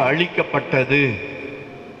மாதாவுக்கு அளிக்கப்பட்டது.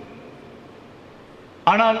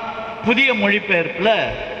 ஆனால் புதிய மொழிபெயர்ப்புல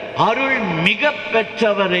அருள் மிக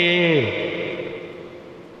பெற்றவரே,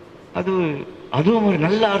 அதுவும் ஒரு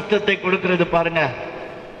நல்ல அர்த்தத்தை கொடுக்கிறது பாருங்க.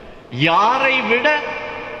 யாரை விட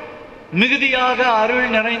மிகுதியாக அருள்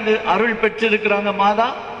நிறைந்து அருள் பெற்றிருக்கிறாங்க மாதா?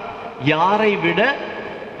 யாரை விட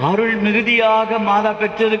அருள் மிகுதியாக மாதா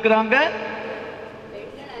பெற்றிருக்கிறாங்க?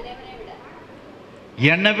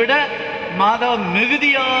 என்னை விட மாதா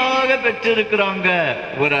மிகுதியாக பெற்றிருக்கிறாங்க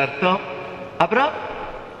ஒரு அர்த்தம். அப்புறம்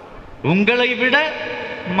உங்களை விட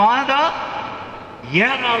மாதா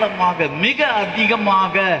ஏராளமாக மிக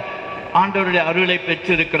அதிகமாக ஆண்டவருடைய அருளை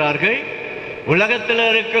பெற்றிருக்கிறார்கள். உலகத்தில்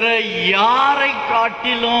இருக்கிற யாரை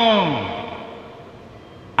காட்டிலும்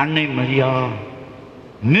அன்னை மரியா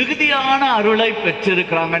மிகுதியான அருளை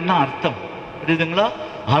பெற்றிருக்கிறாங்கன்னு அர்த்தம். புரியுதுங்களா?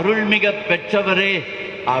 அருள்மிக பெற்றவரே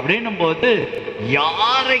அப்படின்னும் போது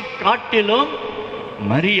யாரை காட்டிலும்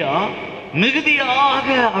மரியா மிகுதியாக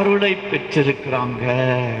அருளை பெற்றிருக்கிறாங்க.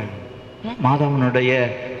 மாதாவனுடைய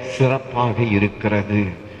சிறப்பாக இருக்கிறது.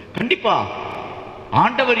 கண்டிப்பா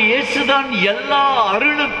ஆண்டவர் இயேசுதான் எல்லா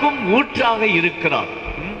அருளுக்கும் ஊற்றாக இருக்கிறார்.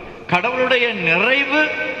 கடவுளுடைய நிறைவு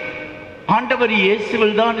ஆண்டவர்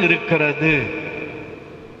இயேசுவில் தான் இருக்கிறது.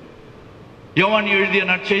 யோவான் எழுதிய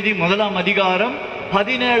நற்செய்தி 1ஆம் அதிகாரம்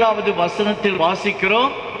 17வது வசனத்தில்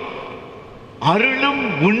வாசிக்கிறோம், அருளும்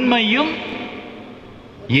உண்மையும்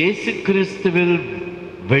இயேசு கிறிஸ்துவில்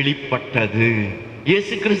வெளிப்பட்டது.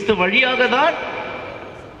 இயேசு கிறிஸ்து வழியாக தான்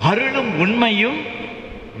அருளும் உண்மையும்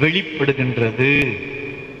வெளிப்படுகின்றது.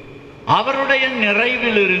 அவருடைய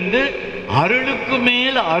நிறைவிலிருந்து அருளுக்கு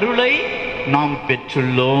மேல் அருளை நாம்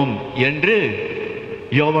பெற்றுள்ளோம் என்று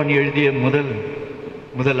யோவான் எழுதிய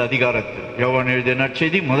முதல் அதிகாரத்தில், யோவான் எழுதிய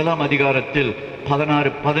நற்செய்தி 1ஆம் அதிகாரத்தில்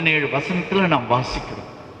 16-17 வசனத்தில் நாம் வாசிக்கிறோம்.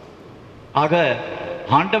 ஆக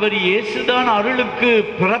ஆண்டவர் இயேசுதான் அருளுக்கு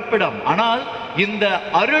பிறப்பிடம். ஆனால் இந்த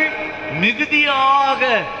அருள் மிகுதியாக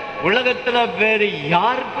உலகத்துல வேறு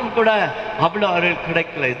யாருக்கும் கூட அவ்வளவு அருள்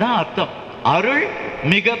கிடைக்கல. இதுதான் அர்த்தம். அருள்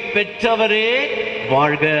மிக பெற்றவரே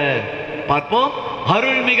வாழ்க. பார்ப்போம்.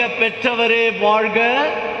 அருள் மிக பெற்றவரே வாழ்க.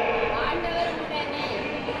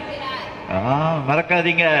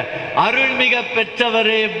 மறக்காதீங்க, அருள் மிக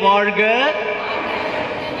பெற்றவரே வாழ்க.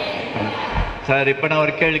 சார், இப்ப நான்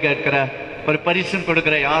ஒரு கேள்வி கேட்கிறேன், ஒரு பரிசு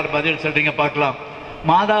கொடுக்கிறேன். யார் பதில் சொல்றீங்க பார்க்கலாம்.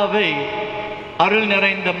 மாதாவை அருள்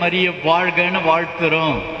நிறைந்த மரிய வாழ்கன்னு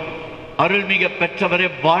வாழ்த்துறோம், அருள் மிக பெற்றவரே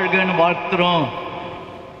வாழ்கன்னு வாழ்த்துறோம்.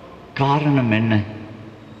 காரணம் என்ன?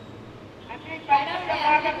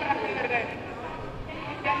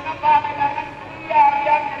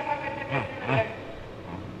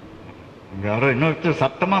 யாரோ இன்னொருத்தர்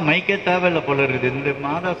சத்தமா மைக்கே தேவையில்லை போல இருக்குது. இந்த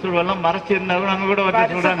மாதா சூழலாம் மறைச்சிருந்தாலும் நாங்க கூட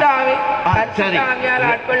வந்து சொல்றாங்க. சரி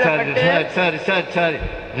சரி சரி சரி,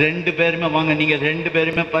 2 பேருமே வாங்க. நீங்க 2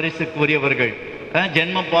 பேருமே பரிசுக்குரியவர்கள்.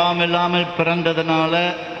 ஜென்ம பாவம் இல்லாமல் பிறந்ததுனால,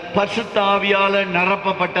 பரிசுத்த ஆவியால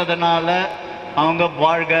நிரப்பப்பட்டதுனால அவங்க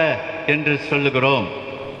வாழ்க என்று சொல்லுகிறோம்.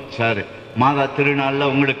 சரி, மாதா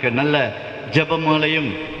திருநாள்ல உங்களுக்கு நல்ல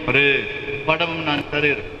ஜெபமாலையும் ஒரு படமும் நான்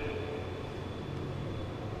தருகிறேன்.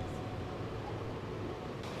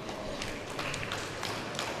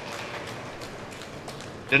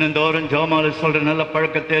 தினந்தோறும் ஜெபமாலை சொல்ற நல்ல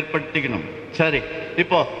பழக்கத்தை ஏற்படுத்திக்கணும். சரி,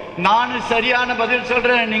 இப்போ நான் சரியான பதில்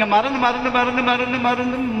சொல்றேன், நீங்க மறந்து மறந்து மறந்து மறந்து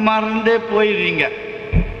மறந்து மறந்தே போயிடுறீங்க.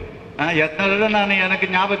 எத்தனை தடவை நான் எனக்கு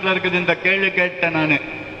ஞாபகத்தில் இருக்குது இந்த கேள்வி கேட்டேன், நான்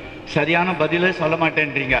சரியான பதிலே சொல்ல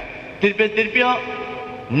மாட்டேன்றீங்க. திருப்பியும்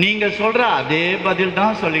நீங்க சொல்ற அதே பதில்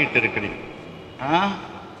தான் சொல்லிட்டு இருக்கிறீங்க.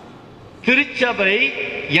 திருச்சபை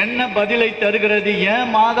என்ன பதிலை தருகிறது?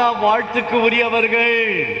 ஏன் மாதா வாழ்த்துக்கு உரியவர்கள்?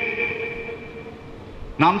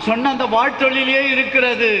 நாம் சொன்ன அந்த வாழ்த்தொழிலே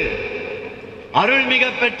இருக்கிறது. அருள் மிக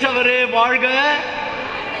பெற்றவரே வாழ்க.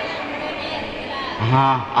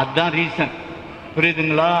 அதுதான் ரீசன்.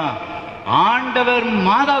 புரியுதுங்களா? ஆண்டவர்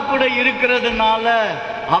மாதா கூட இருக்கிறதுனால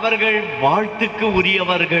அவர்கள் வாழ்த்துக்கு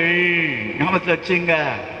உரியவர்கள். ஞாபகத்தில் வச்சுங்க.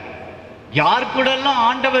 யார் கூட எல்லாம்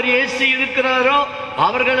ஆண்டவர் இயேசு இருக்கிறாரோ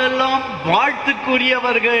அவர்கள் எல்லாம்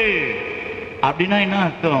வாழ்த்துக்குரியவர்கள். அப்படின்னா என்ன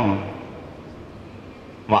அர்த்தம்?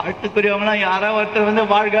 வாழ்த்துக்குரியவங்களா யாராவது ஒருத்தர் வந்து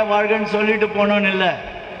வாழ்க வாழ்கன்னு சொல்லிட்டு போனோன்னு இல்லை.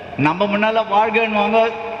 நம்ம முன்னால வாழ்கன்னு வாங்க,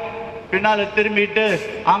 பின்னால திரும்பிட்டு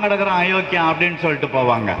ஆங்கடக்கிறான் அயோக்கியம் அப்படின்னு சொல்லிட்டு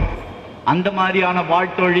போவாங்க. அந்த மாதிரியான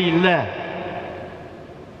வாழ்த்தொழி இல்லை.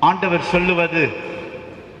 ஆண்டவர் சொல்லுவது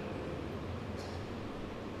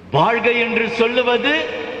வாழ்க என்று சொல்லுவது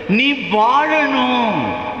நீ வாழணும்.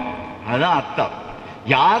 அதான் அர்த்தம்.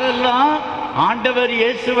 யாரெல்லாம் ஆண்டவர்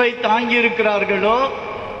இயேசுவை தாங்கி இருக்கிறார்களோ,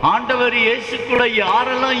 ஆண்டவர் இயேசு கூட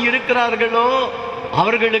யாரெல்லாம் இருக்கிறார்களோ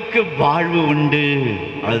அவர்களுக்கு வாழ்வு உண்டு.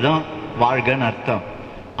 அதுதான் வாழ்கன்னு அர்த்தம்.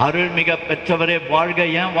 அருள் மிக பெற்றவரே வாழ்க.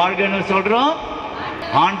 ஏன் வாழ்கன்னு சொல்றோம்?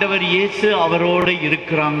 ஆண்டவர் இயேசு அவரோடு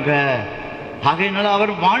இருக்கிறாங்க. ஆகையினால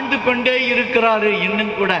அவர் வாழ்ந்து கொண்டே இருக்கிறாரு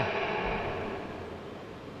இன்னும் கூட.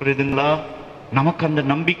 புரியுதுங்களா? நமக்கு அந்த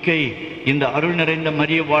நம்பிக்கை இந்த அருள் நிறைந்த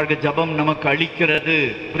மரிய வாழ்க ஜபம் நமக்கு அளிக்கிறது.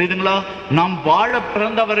 புரியுதுங்களா? நாம் வாழ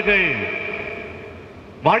பிறந்தவர்கள்.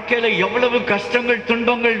 வாழ்க்கையில எவ்வளவு கஷ்டங்கள்,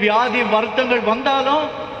 துன்பங்கள், வியாதி, வருத்தங்கள் வந்தாலும்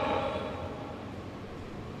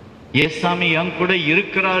ஏசாமி என் கூட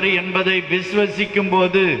இருக்கிறாரு என்பதை விசுவசிக்கும்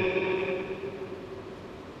போது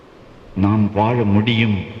நாம் வாழ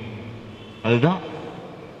முடியும். அதுதான்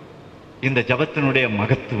இந்த ஜபத்தினுடைய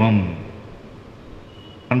மகத்துவம்.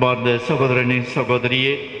 அன்பார்ந்த சகோதரனே,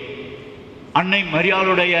 சகோதரியே, அன்னை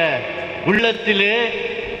மரியாளுடைய உள்ளத்திலே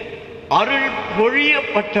அருள்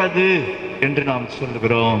பொழியப்பட்டது என்று நாம்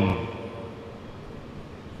சொல்லுகிறோம்.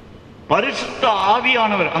 பரிசுத்த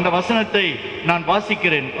ஆவியானவர், அந்த வசனத்தை நான்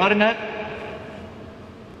வாசிக்கிறேன் பாருங்க.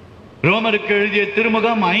 ரோமருக்கு எழுதிய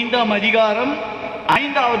திருமுகம் 5ஆம் அதிகாரம்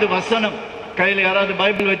 5வது வசனம். கையில் யாராவது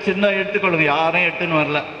பைபிள் வச்சிருந்தா எடுத்துக்கொள்ளுங்க. யாரையும் எடுத்துன்னு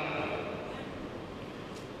வரல.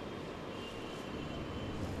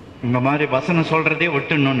 இந்த மாதிரி வசனம் சொல்றதே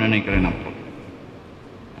விட்டுணும்னு நினைக்கிறேன். அப்போ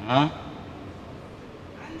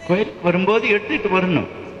கோயில் வரும்போது எடுத்துட்டு வரணும்.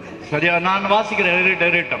 சரியா? நான் வாசிக்கிறேன்.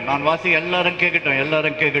 நான் வாசிக்க எல்லாரும்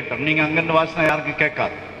கேட்கட்டும். நீங்க அங்கிருந்து வாசினா யாருக்கும்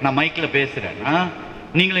கேட்காது. நான் மைக்ல பேசுறேன்.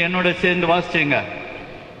 நீங்களும் என்னோட சேர்ந்து வாசிச்சுங்க.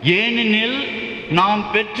 ஏனெனில் நாம்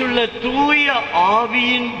பெற்றுள்ள தூய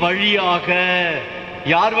ஆவியின் வழியாக,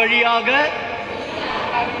 யார் வழியாக?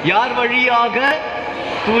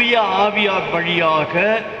 தூய ஆவியார் வழியாக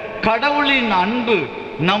கடவுளின் அன்பு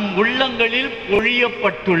நம் உள்ளங்களில்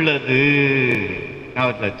பொழியப்பட்டுள்ளது.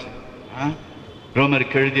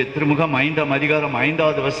 ரோமருக்கு எழுதிய திருமுகம் 5ஆம் அதிகாரம்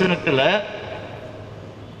 5வது வசனத்துல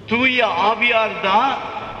தூய ஆவியார் தான்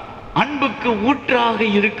அன்புக்கு ஊற்றாக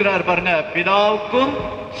இருக்கிறார். பாருங்க, பிதாவுக்கும்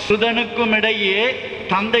சுதனுக்கும் இடையே,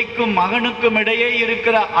 தந்தைக்கும் மகனுக்கும் இடையே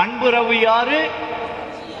இருக்கிற அன்புறவு யாரு?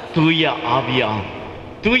 தூய ஆவியார்.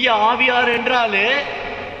 தூய ஆவியார் என்றாலே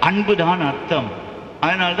அன்புதான் அர்த்தம்.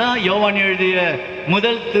 அதனால்தான் யோவான் எழுதிய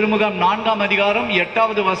முதல் திருமுகம் 4ஆம் அதிகாரம்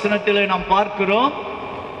 8வது வசனத்திலே நாம் பார்க்கிறோம்,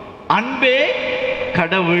 அன்பே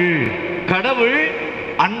கடவுள், கடவுள்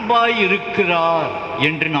அன்பாய் இருக்கிறார்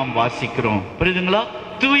என்று நாம் வாசிக்கிறோம். புரியுதுங்களா?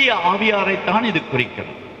 தூய ஆவியாரைத்தான் இது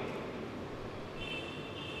குறிக்கிறது.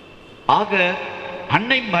 ஆக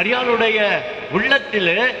அன்னை மரியாளுடைய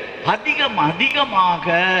உள்ளத்திலே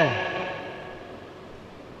அதிகமாக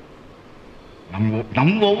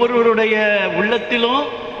நம் ஒவ்வொருவருடைய உள்ளத்திலும்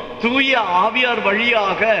தூய ஆவியார்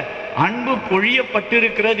வழியாக அன்பு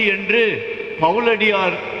பொழியப்பட்டிருக்கிறது என்று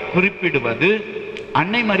பவுலடியார் குறிப்பிடுவது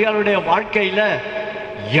அன்னை மரியாளுடைய வாழ்க்கையில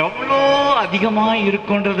எவ்வளோ அதிகமா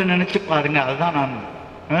இருக்குன்றதை நினைச்சு பாருங்க. அதுதான் நான்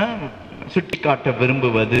சுட்டிக்காட்ட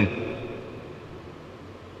விரும்புவது.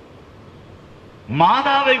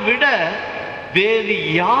 மாதாவை விட வேறு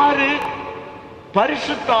யாரு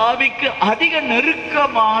பரிசுத்த ஆவிக்கு அதிக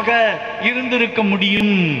நெருக்கமாக இருந்திருக்க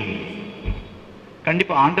முடியும்?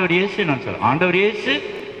 கண்டிப்பா ஆண்டவர் இயேசு. நான் சொல்றேன், ஆண்டவர் இயேசு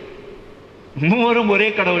மூவரும் ஒரே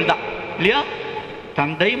கடவுள் தான் இல்லையா?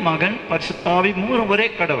 தந்தை, மகன், பரிசுத்த ஆவி மூவரும் ஒரே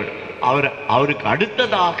கடவுள். அவருக்கு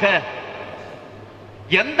அடுத்ததாக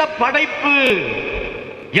எந்த படைப்பு,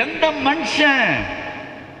 எந்த மனுஷன்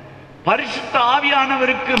பரிசுத்த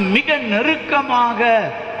ஆவியானவருக்கு மிக நெருக்கமாக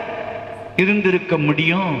இருந்திருக்க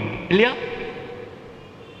முடியும் இல்லையா?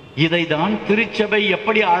 இதைதான் திருச்சபை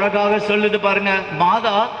எப்படி அழகாக சொல்லுது பாருங்க.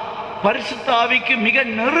 மாதா பரிசுத்த ஆவிக்கு மிக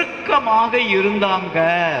நெருக்கமாக இருந்தாங்க,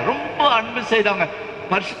 ரொம்ப அன்பு செய்தாங்க.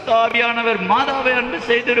 பரிசுத்த ஆவியானவர் மாதாவை அன்பு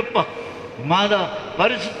செய்திருப்பார், மாதா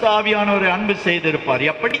பரிசுத்த ஆவியானவரை அன்பு செய்திருப்பார்.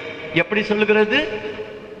 எப்படி சொல்லுகிறது?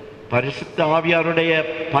 பரிசுத்த ஆவியாருடைய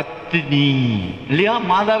பத்னி இல்லையா?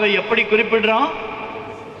 மாதாவை எப்படி குறிப்பிடுறோம்?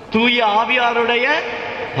 தூய ஆவியாருடைய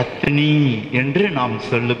பத்னி என்று நாம்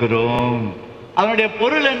சொல்லுகிறோம். அதனுடைய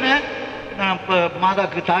பொருள் என்ன?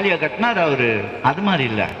 மாதாக்கு தாலியா கட்டினார் அவரு, அது மாதிரி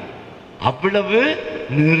இல்ல, அவ்வளவு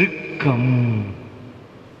நெருக்கம்.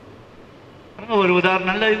 ஒரு உதாரணம்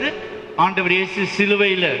நல்ல இது. ஆண்டவர் இயேசு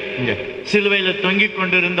சிலுவையில தொங்கிக்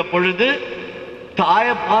கொண்டிருந்த பொழுது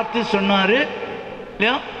தாயை பார்த்து சொன்னாரு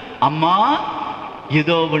இல்லையா, அம்மா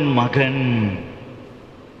இதோ உன் மகன்.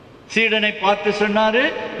 சீடனை பார்த்து சொன்னாரு,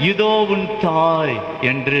 இதோ உன் தாய்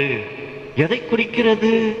என்று. எதை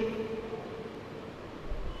குறிக்கிறது?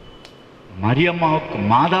 மரியம்மாவுக்கும்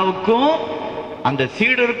மாதாவுக்கும் அந்த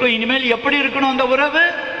சீடருக்கும் இனிமேல் எப்படி இருக்கணும்? அந்த உறவு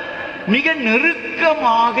மிக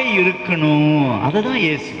நெருக்கமாக இருக்கணும். அதுதான்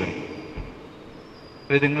இயேசுவன்.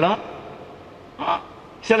 புரியுதுங்களா?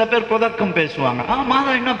 சில பேர் புதக்கம் பேசுவாங்க,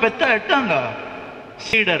 மாதா இன்னும் பெத்தா எட்டாங்க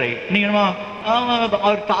சீடரை, நீங்க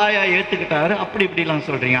அவர் தாயா ஏத்துக்கிட்டாரு அப்படி இப்படிலாம்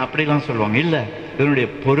சொல்றீங்க, அப்படிலாம் சொல்லுவாங்க. இல்ல, இதனுடைய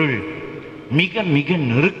பொருள் மிக மிக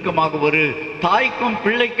நெருக்கமாக ஒரு தாய்க்கும்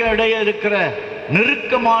பிள்ளைக்கும் இடையே இருக்கிற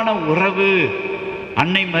நெருக்கமான உறவு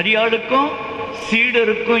அன்னை மரியாளுக்கும்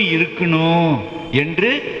சீடருக்கும் இருக்கணும் என்று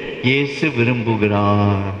இயேசு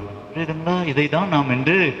விரும்புகிறார். இதைதான் நாம்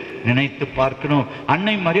என்று நினைத்து பார்க்கணும்.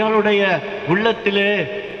 அன்னை மரியாளுடைய உள்ளத்திலே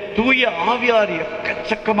தூய ஆவியார்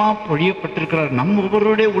எக்கச்சக்கமா பொழியப்பட்டிருக்கிறார். நம்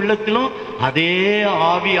ஒவ்வொருடைய உள்ளத்திலும் அதே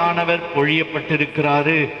ஆவியானவர்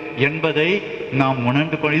பொழியப்பட்டிருக்கிறாரு என்பதை நாம்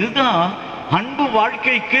உணர்ந்து கொள்ள. இதுதான் அன்பு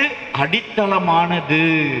வாழ்க்கைக்கு அடித்தளமானது.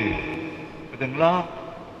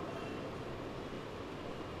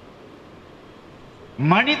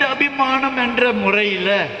 மனித அபிமானம் என்ற முறையில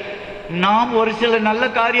நாம் ஒரு சில நல்ல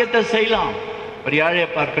காரியத்தை செய்யலாம். ஒரு ஏழையை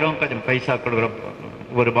பார்க்கிறோம், கொஞ்சம் பைசா கொடுக்குறோம்,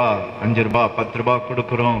 ₹1, ₹5, ₹10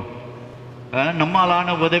 கொடுக்குறோம்,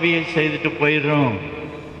 நம்மளான உதவியை செய்துட்டு போயிடுறோம்.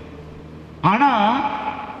 ஆனா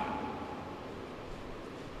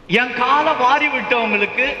என் காலை வாரி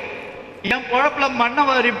விட்டவங்களுக்கு, என் பொழப்புல மண்ணை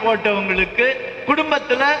வாரி போட்டவங்களுக்கு,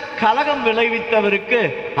 குடும்பத்துல கலகம் விளைவித்தவருக்கு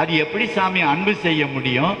அது எப்படி சாமி அன்பு செய்ய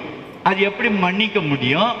முடியும்? அது எப்படி மன்னிக்க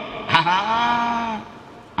முடியும்?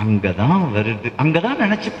 அங்கதான் வருது. அங்கதான்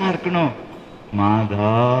நினைச்சு பார்க்கணும்,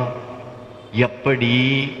 மாதா எப்படி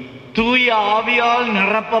தூய ஆவியால்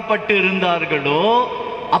நிரப்பப்பட்டு இருந்தார்களோ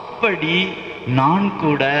அப்படி நான்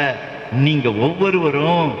கூட, நீங்க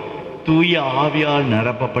ஒவ்வொருவரும் தூய ஆவியால்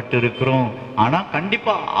நிரப்பப்பட்டு இருக்கிறோம். ஆனா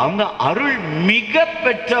கண்டிப்பா அவங்க அருள் மிக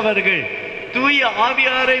பெற்றவர்கள், தூய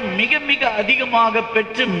ஆவியாரை மிக மிக அதிகமாக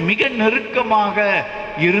பெற்று மிக நெருக்கமாக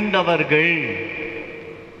இருந்தவர்கள்.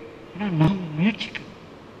 நாம் முயற்சிக்க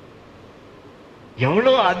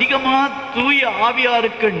எவ்வளவு அதிகமா தூய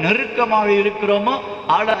ஆவியாருக்கு நெருக்கமாக இருக்கிறோமோ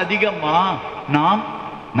ஆள அதிகமா நாம்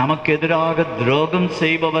நமக்கு எதிராக துரோகம்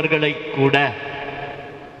செய்பவர்களை கூட.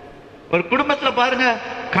 ஒரு குடும்பத்துல பாருங்க,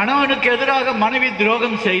 கணவனுக்கு எதிராக மனைவி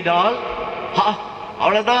துரோகம் செய்தால்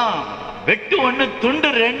அவ்வளவுதான், வெட்டு 1 துண்டு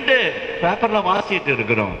 2 பேப்பர்ல வாசிட்டு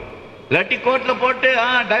இருக்கிறோம். இல்லாட்டி கோர்ட்ல போட்டு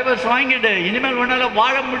டைவர்ஸ் வாங்கிடு, இனிமேல் உன்னால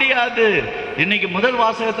வாழ முடியாது. இன்னைக்கு முதல்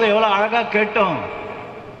வாசகத்துல எவ்வளவு அழகா கேட்டோம்,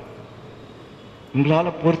 உங்களால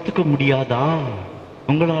பொறுத்துக்க முடியாதா?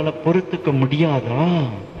 உங்களால பொறுத்துக்க முடியாதா?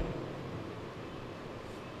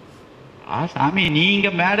 சாமி நீங்க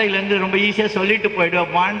மேடையில இருந்து ரொம்ப ஈஸியா சொல்லிட்டு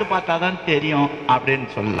போயிடுவோம், வாழ்ந்து பார்த்தாதான் தெரியும் அப்படின்னு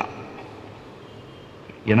சொல்லலாம்.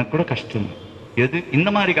 எனக்கு கூட கஷ்டம் எது இந்த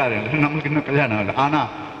மாதிரி காரியங்கள், நம்மளுக்கு இன்னும் கல்யாணம் ஆகல. ஆனா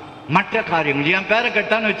மற்ற காரியங்கள், என் பேரை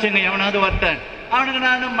கட்டான்னு வச்சுங்க, எவனாவது ஒருத்தன் அவனுக்கு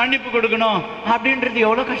நான் மன்னிப்பு கொடுக்கணும் அப்படின்றது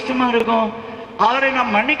எவ்வளவு கஷ்டமா இருக்கும். அவரை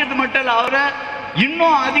நான் மன்னிக்கிறது மட்டும் இல்ல, அவரை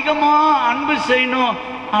இன்னும் அதிகமா அன்பு செய்யணும்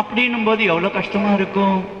அப்படின்னும் போது எவ்வளவு கஷ்டமா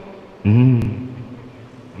இருக்கும்.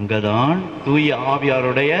 அங்கதான் தூய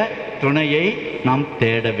ஆவியாருடைய துணையை நாம்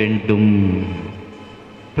தேட வேண்டும்.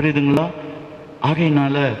 புரியுதுங்களா?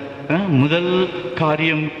 ஆகையினால முதல்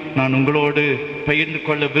காரியம் நான் உங்களோடு பகிர்ந்து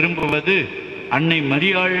கொள்ள விரும்புவது, அன்னை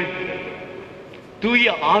மரியாள்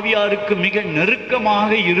தூய ஆவியாருக்கு மிக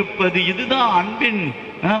நெருக்கமாக இருப்பது. இதுதான் அன்பின்,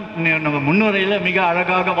 நம்ம முன்னுரையில மிக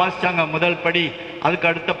அழகாக வாசிச்சாங்க. முதல் படி, அதுக்கு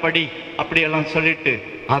அடுத்த படி, அப்படியெல்லாம் சொல்லிட்டு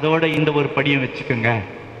அதோட இந்த ஒரு படியும் வச்சுக்கோங்க,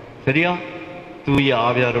 சரியா? தூய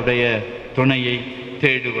ஆவியாருடைய துணையை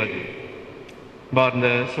தேடுவது. பார்ந்த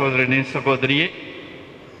சகோதரனே சகோதரியே,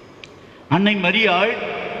 அன்னை மரியாள்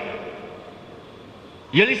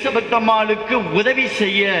எலிசபெத் அம்மாளுக்கு உதவி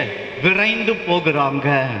செய்ய விரைந்து போகிறாங்க.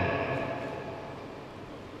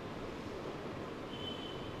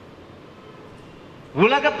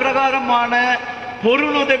 உலக பிரகாரமான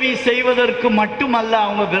பொருளுதவி செய்வதற்கு மட்டுமல்ல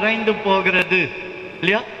அவங்க விரைந்து போகிறது,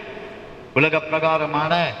 இல்லையா? உலக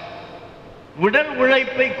பிரகாரமான உடல்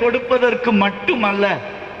உழைப்பை கொடுப்பதற்கு மட்டுமல்ல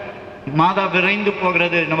மாதா விரைந்து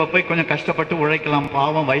போகிறது. நம்ம போய் கொஞ்சம் கஷ்டப்பட்டு உழைக்கலாம்,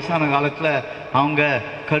 பாவம் வயசான காலத்துல அவங்க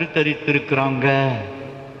கருத்தரித்திருக்கிறாங்க.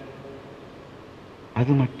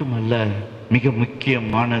 அது மட்டுமல்ல, மிக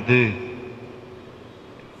முக்கியமானது,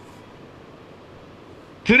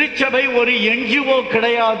 திருச்சபை ஒரு NGO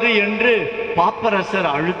கிடையாது என்று பாப்பரசர்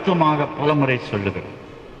அழுத்தமாக பலமுறை சொல்லுகிறார்.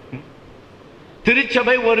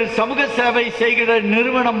 திருச்சபை ஒரு சமூக சேவை செய்கிற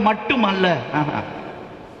நிறுவனம் மட்டுமல்ல.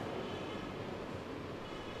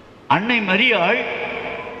 அன்னை மரியாள்,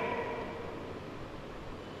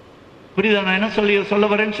 புரியுதா நான் என்ன சொல்ல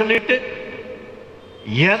வரேன்னு சொல்லிட்டு,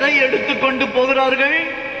 எதை எடுத்துக்கொண்டு போகிறார்கள்?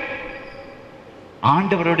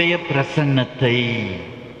 ஆண்டவருடைய பிரசன்னத்தை,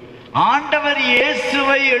 ஆண்டவர்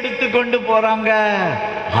இயேசுவை எடுத்துக்கொண்டு போறாங்க.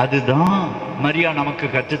 அதுதான் மரியா நமக்கு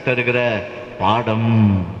கற்றுத் தருகிற பாடம்.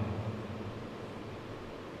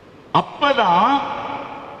 அப்பதான்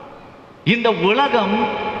இந்த உலகம்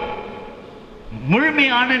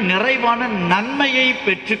முழுமையான நிறைவான நன்மையை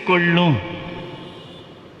பெற்றுக்கொள்ளும்.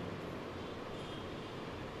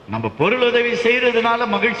 நம்ம பொருள் உதவி செய்யறதுனால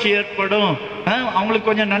மகிழ்ச்சி ஏற்படும், அவங்களுக்கு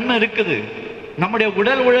கொஞ்சம் நன்மை இருக்குது. நம்முடைய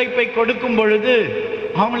உடல் உழைப்பை கொடுக்கும் பொழுது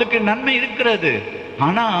அவங்களுக்கு நன்மை இருக்கிறது.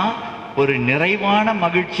 ஆனா ஒரு நிறைவான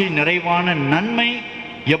மகிழ்ச்சி, நிறைவான நன்மை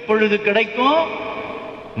எப்பொழுது கிடைக்கும்?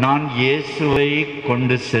 நான் இயேசுவை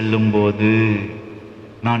கொண்டு செல்லும் போது,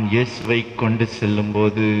 நான் இயேசுவை கொண்டு செல்லும்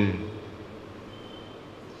போது.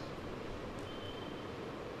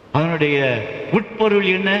 அதனுடைய உட்பொருள்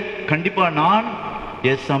என்ன? கண்டிப்பா நான்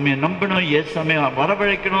இயேசுவை நம்பணும், இயேசுவை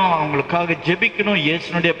வரவழைக்கணும், அவங்களுக்காக ஜெபிக்கணும்.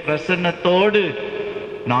 இயேசுனுடைய பிரசன்னத்தோடு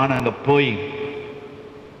நான் அங்க போய்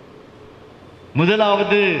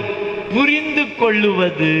முதலாவது புரிந்து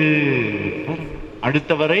கொள்ளுவது,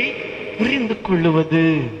 அடுத்தவரை புரிந்து கொள்ளுவது.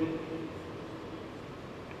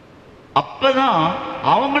 அப்பதான்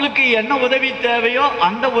அவங்களுக்கு என்ன உதவி தேவையோ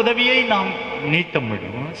அந்த உதவியை நாம் நீட்ட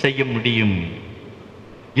முடியும், செய்ய முடியும்.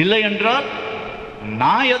 இல்லை என்றால்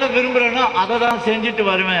நான் எதை விரும்புறேனோ அதை தான் செஞ்சுட்டு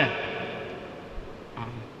வருவேன்.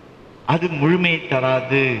 அது முழுமை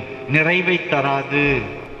தராது, நிறைவை தராது.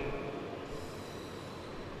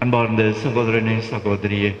 அன்பார்ந்த சகோதரனே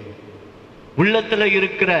சகோதரியே, உள்ளத்துல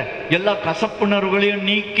இருக்கிற எல்லா கசப்புணர்வுகளையும்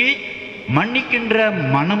நீக்கி மன்னிக்கின்ற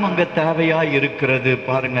மனம் அங்க தேவையா இருக்கிறது.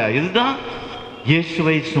 பாருங்க, இதுதான்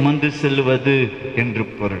இயேசுவை சுமந்து செல்வது என்று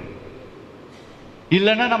பொருள்.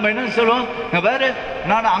 இல்லைன்னா நம்ம என்ன சொல்லுவோம், வேற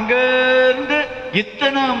நான் அங்க இருந்து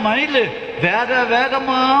இத்தனை மைல் வேக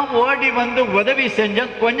வேகமா ஓடி வந்து உதவி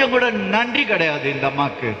செஞ்சேன், கொஞ்சம் கூட நன்றி கிடையாது இந்த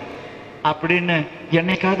அம்மாக்கு அப்படின்னு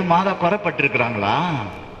என்னைக்காவது மாதா குறைப்பட்டிருக்கிறாங்களா?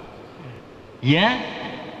 ஏன்?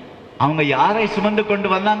 அவங்க யாரை சுமந்து கொண்டு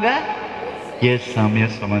வந்தாங்க? ஏசாமிய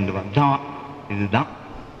சுமந்து வந்தான். இதுதான்,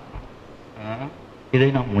 இதை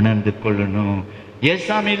நாம் உணர்ந்து கொள்ளணும்.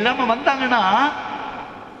 ஏசாமி இல்லாம வந்தாங்கன்னா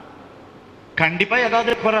கண்டிப்பா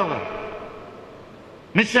ஏதாவது குறை வரும்,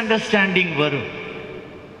 மிஸ் அண்டர்ஸ்டாண்டிங் வரும்.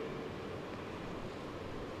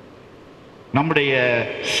 நம்முடைய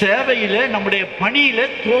சேவையில, நம்முடைய பணியில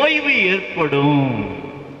தோய்வு ஏற்படும்.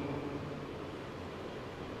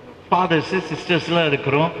 ஃபாதர்ஸ் சிஸ்டர்ஸ் எல்லாம்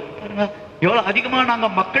இருக்கிறோம், எவ்வளவு அதிகமா நாங்க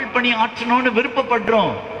மக்கள் பணி ஆற்றணும்னு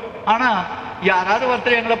விருப்பப்படுறோம். ஆனா யாராவது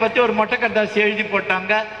ஒருத்தர் எங்களை பத்தி ஒரு மொட்டை கட்டாசி எழுதி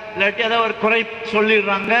போட்டாங்க, இல்லாட்டி ஏதாவது ஒரு குறை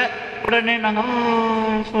சொல்லிடுறாங்க, உடனே நாங்க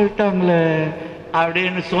சொல்லிட்டாங்களே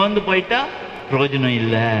அப்படின்னு சோர்ந்து போயிட்டா பிரயோஜனம்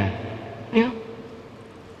இல்லை.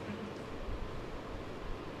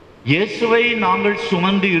 இயேசுவை நாங்கள்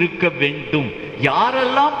சுமந்து இருக்க வேண்டும்.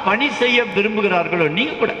 யாரெல்லாம் பணி செய்ய விரும்புகிறார்களோ,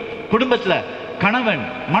 நீங்க கூட குடும்பத்துல கணவன்,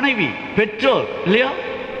 மனைவி, பெற்றோர் இல்லையா,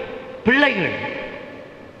 பிள்ளைகள்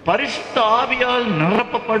பரிசுத்த ஆவியால்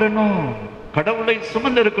நிரப்பப்படணும், கடவுளை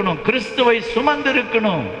சுமந்து இருக்கணும், கிறிஸ்துவை சுமந்து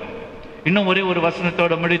இருக்கணும். இன்னும் ஒரே ஒரு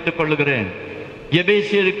வசனத்தோட முடித்துக் கொள்ளுகிறேன்.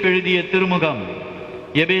 எபேசியருக்கு எழுதிய திருமுகம்,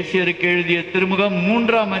 எபேசியருக்கு எழுதிய திருமுகம்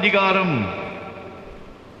 3ஆம் அதிகாரம்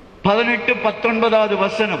 18-19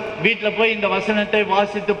 வசனம். வீட்டில் போய் இந்த வசனத்தை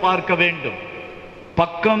வாசித்து பார்க்க வேண்டும்.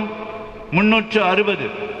 பக்கம்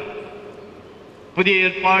 360, புதிய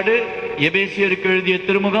ஏற்பாடு, எபேசியருக்கு எழுதிய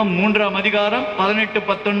திருமுகம் 3ஆம் அதிகாரம்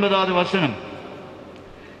 18-19 வசனம்.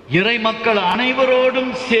 இறை மக்கள்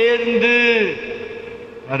அனைவரோடும் சேர்ந்து,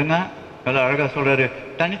 பாருங்க அழகா சொல்றாரு,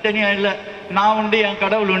 தனித்தனியா இல்ல, நான் உண்டு என்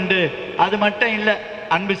கடவுள் உண்டு அது மட்டும் இல்ல,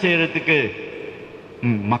 அன்பு செய்யறதுக்கு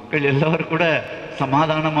மக்கள் எல்லாரும் கூட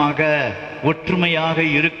சமாதானமாக ஒற்றுமையாக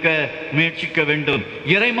இருக்க முயற்சிக்க வேண்டும்.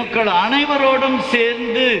 இறை மக்கள் அனைவரோடும்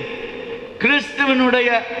சேர்ந்து கிறிஸ்துவனுடைய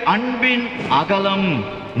அன்பின் அகலம்,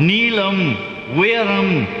 நீளம்,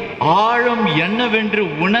 உயரம், ஆழம் என்னவென்று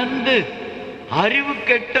உணர்ந்து அறிவு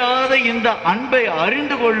கெட்டாத இந்த அன்பை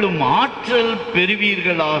அறிந்து கொள்ளும் ஆற்றல்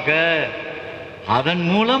பெறுவீர்களாக. அதன்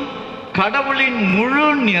மூலம் கடவுளின் முழு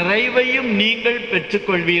நிறைவையும் நீங்கள்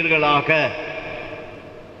பெற்றுக்கொள்வீர்களாக.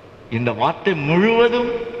 இந்த வார்த்தை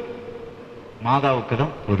முழுவதும் மாதாவுக்கு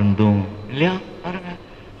தான் பொருந்தும் இல்லையா? பாருங்க,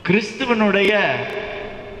 கிறிஸ்துவனுடைய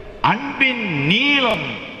அன்பின் நீளம்,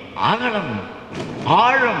 அகலம்,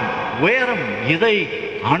 ஆழம், உயரம் இதை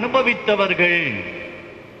அனுபவித்தவர்கள்,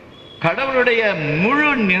 கடவுளுடைய முழு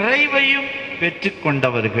நிறைவையும்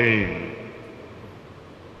பெற்றுக்கொண்டவர்கள்.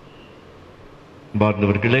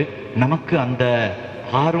 பார்ந்தவர்களே, நமக்கு அந்த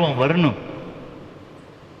ஆர்வம் வரணும்.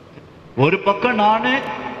 ஒரு பக்கம் நானு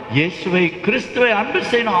இயேசுவை, கிறிஸ்துவை அன்பு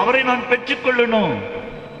செய்யணும், அவரை நான் பெற்றுக்கொள்ளணும்.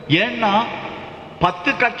 ஏன்னா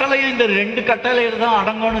 10 கட்டளையும் இந்த 2 கட்டளையில தான்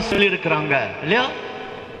அடங்கும்னு சொல்லி இருக்கிறாங்க இல்லையா?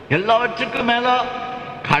 எல்லாவற்றுக்கும் மேல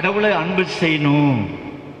கடவுளை அன்பு செய்யணும்.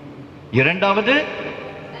 இரண்டாவது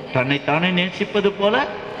தன்னைத்தானே நேசிப்பது போல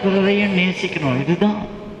பிறரையும் நேசிக்கணும். இதுதான்,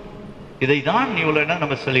 இதைதான் இவ்வளவு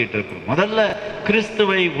நம்ம சொல்லிட்டு இருக்கோம். முதல்ல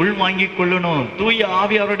கிறிஸ்துவை உள்வாங்கிக் கொள்ளணும், தூய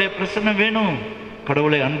ஆவியாருடைய பிரசன்னம் வேணும்,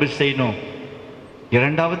 கடவுளை அன்பு செய்யணும்.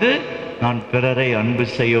 இரண்டாவது நான் பிறரை அன்பு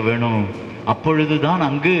செய்ய வேணும், அப்பொழுதுதான்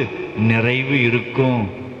அங்கு நிறைவு இருக்கும்.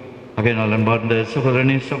 ஆகையினால் அன்பார்ந்த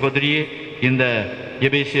சகோதரனே சகோதரியே, இந்த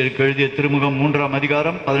எபேசியருக்கு எழுதிய திருமுகம் 3ஆம்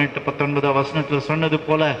அதிகாரம் 18-19 வசனத்தில் சொன்னது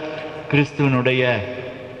போல கிறிஸ்துவனுடைய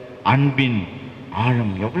அன்பின்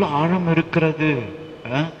ஆழம் எவ்வளவு ஆழம் இருக்கிறது.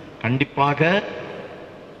 கண்டிப்பாக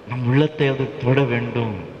நம் உள்ளத்தை அது தொட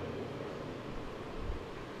வேண்டும்.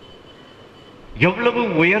 எவ்வளவு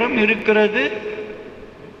உயரம் இருக்கிறது,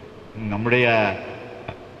 நம்முடைய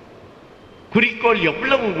குறிக்கோள்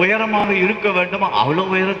எவ்வளவு உயரமாக இருக்க வேண்டுமோ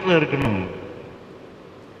அவ்வளவு உயரத்தில் இருக்கணும்.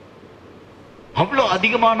 அவ்வளவு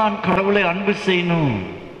அதிகமா நான் கடவுளை அன்பு செய்யணும்,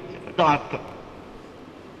 அர்த்தம்.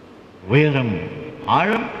 உயரம்,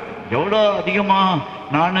 ஆழம், எவ்வளவு அதிகமா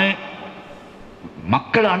நான்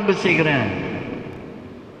மக்களை அன்பு செய்கிறேன்.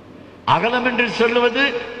 அகலம் என்று சொல்லுவது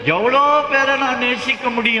எவ்வளோ பேரை நான் நேசிக்க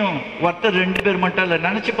முடியும்? ஒருத்தர் 2 பேர் மட்டும் இல்லை.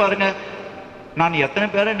 நினைச்சு பாருங்க, நான் எத்தனை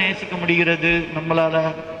பேரை நேசிக்க முடிகிறது நம்மளால?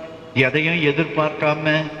 எதையும் எதிர்பார்க்காம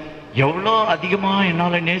எவ்வளோ அதிகமா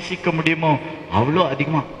என்னால நேசிக்க முடியுமோ அவ்வளோ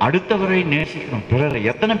அதிகமா அடுத்தவரை நேசிக்கணும். பிறரை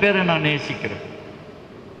எத்தனை பேரை நான் நேசிக்கிறேன்?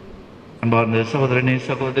 அன்பார்ந்த சகோதரனே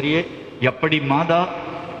சகோதரியே, எப்படி மாதா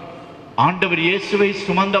ஆண்டவர் இயேசுவை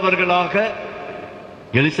சுமந்தவர்களாக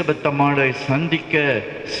எலிசபெத் அம்மாளை சந்திக்க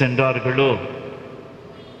சென்றார்களோ,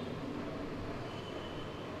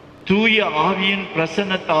 தூய ஆவியின்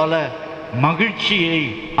பிரசன்னத்தால மகிழ்ச்சியை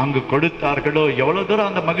அங்கு கொடுத்தார்களோ, எவ்வளவு தூரம்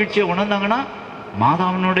அந்த மகிழ்ச்சியை உணர்ந்தாங்கன்னா,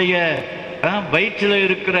 மாதாவினுடைய வயிற்றில்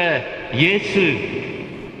இருக்கிற இயேசு,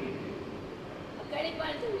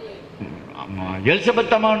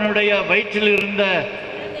 எலிசபெத் அம்மானுடைய வயிற்றில் இருந்த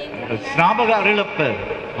ஸ்நாபக அருளப்பர்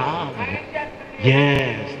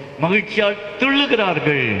மகிழ்ச்சியால்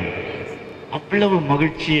துள்ளுகிறார்கள். அவ்வளவு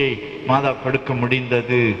மகிழ்ச்சியை மாதா கொடுக்க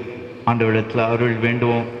முடிந்தது. ஆண்டவரிடத்தில் அருள்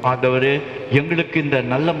வேண்டுவோம். ஆண்டவரே, எங்களுக்கு இந்த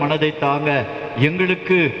நல்ல மனதை தாங்க.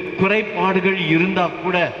 எங்களுக்கு குறைபாடுகள் இருந்தா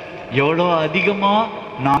கூட எவ்வளோ அதிகமா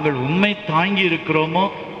நாங்கள் உண்மை தாங்கி இருக்கிறோமோ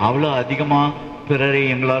அவ்வளோ அதிகமா பிறரை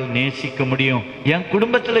எங்களால் நேசிக்க முடியும். என்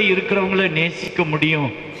குடும்பத்தில் இருக்கிறவங்களை நேசிக்க முடியும்.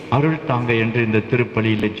 அருள் தாங்க என்று இந்த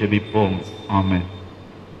திருப்பலியில் ஜெபிப்போம். ஆமென்.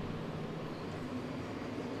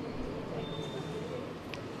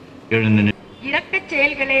 எழுந்து இரக்கச்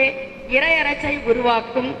செயல்களே இறையரசை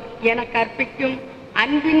உருவாக்கும் என கற்பிக்கும்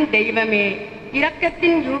அன்பின் தெய்வமே,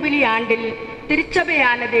 இரக்கத்தின் யூபிலி ஆண்டில்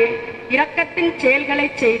திருச்சபையானது இரக்கத்தின் செயல்களை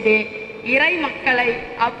செய்து இறை மக்களை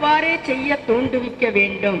அவ்வாறே செய்ய தூண்டுவிக்க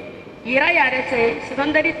வேண்டும். இறை அரசை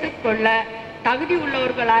சுதந்திரித்துக் கொள்ள தகுதி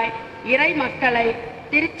உள்ளவர்களாய் இறை மக்களை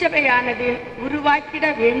திருச்சபையானது உருவாக்கிட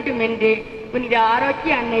வேண்டும் என்று புனித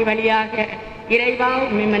ஆரோக்கிய அன்னை வழியாக இறைவா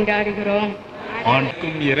உம்மை மன்றாடுகிறோம்.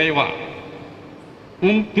 இறைவா,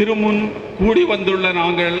 உம் திருமுன் கூடி வந்துள்ள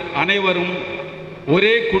நாங்கள் அனைவரும்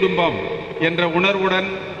ஒரே குடும்பம் என்ற உணர்வுடன்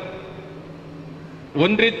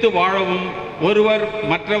ஒன்றித்து வாழவும், ஒருவர்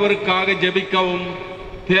மற்றவருக்காக ஜெபிக்கவும்,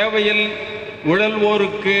 தேவையில்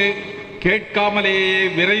உழல்வோருக்கு கேட்காமலேயே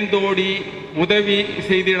விரைந்தோடி உதவி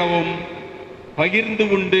செய்திடவும், பகிர்ந்து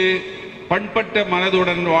உண்டு பண்பட்ட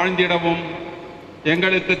மனதுடன் வாழ்ந்திடவும்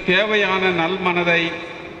எங்களுக்கு தேவையான நல்மனதை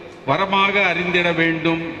வரமாக அறிந்திட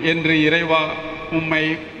வேண்டும் என்று இறைவா உம்மை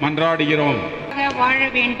மன்றாடுகிறோம். வாழ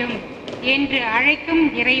வேண்டும் என்று அழைக்கும்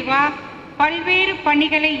இறைவா, பல்வேறு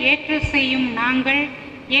பணிகளை ஏற்று செய்யும் நாங்கள்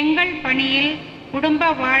எங்கள் பணியில்,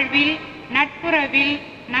 குடும்ப வாழ்வில், நட்புறவில்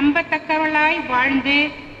நம்பத்தக்கவர்களாய் வாழ்ந்து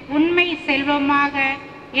உண்மை செல்வமாக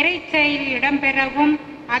இறைச்செயல் இடம்பெறவும்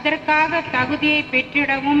அதற்காக தகுதியை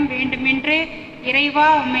பெற்றிடவும் வேண்டுமென்று இறைவா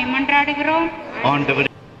உம்மை மன்றாடுகிறோம்.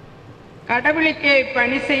 கடவுளுக்கே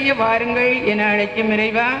பணி செய்ய வாருங்கள் என அழைக்கும்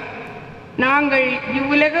இறைவா, நாங்கள்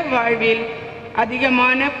இவ்வுலக வாழ்வில்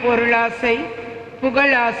அதிகமான பொருளாசை,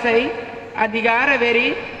 புகழாசை, அதிகார வெறி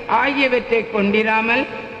ஆகியவற்றை கொண்டிராமல்,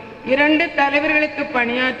 2 தலைவர்களுக்கு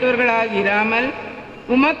பணியாற்றுவர்களாக இராமல்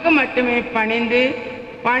உமக்கு மட்டுமே பணிந்து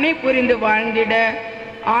பணி புரிந்து வாழ்ந்திட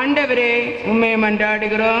ஆண்டவரே உம்மை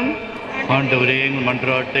மன்றாடுகிறோம். ஆண்டவரே, எங்கள்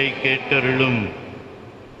மன்றாட்டை கேட்டருளும்.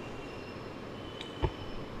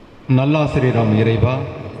 நல்லாசிரியராம் இறைவா,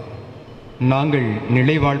 நாங்கள்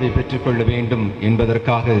நிலைவாழ்வை பெற்றுக்கொள்ள வேண்டும்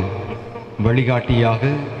என்பதற்காக வழிகாட்டியாக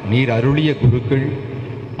நீர் அருளிய குருக்கள்,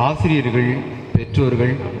 ஆசிரியர்கள்,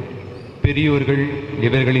 பெற்றோர்கள், பெரியோர்கள்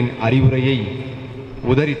இவர்களின் அறிவுரையை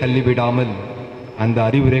உதறி தள்ளிவிடாமல் அந்த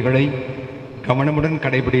அறிவுரைகளை கவனமுடன்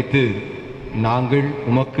கடைபிடித்து நாங்கள்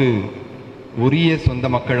உமக்கு உரிய சொந்த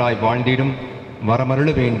மக்களாய் வாழ்ந்திடும் வரமருள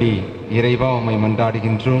வேண்டி இறைவா உம்மை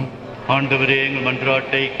மன்றாடுகின்றோம். ஆண்டவரே, எங்கள்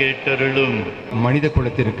மன்றாட்டை கேட்டருளும். மனித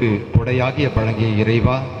குலத்திற்கு கொடையாகிய பழகிய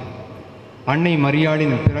இறைவா, அன்னை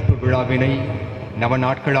மரியாளின் பிறப்பு விழாவினை நவ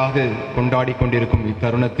நாட்களாக கொண்டாடி கொண்டிருக்கும்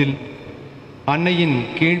இத்தருணத்தில் அன்னையின்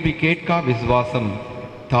கேள்வி கேட்கா விசுவாசம்,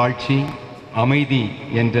 தாழ்ச்சி, அமைதி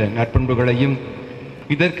என்ற நற்பண்புகளையும்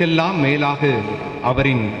இதற்கெல்லாம் மேலாக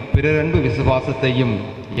அவரின் பிறரன்பு விசுவாசத்தையும்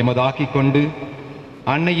எமதாக்கிக் கொண்டு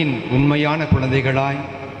அன்னையின் உண்மையான குழந்தைகளாய்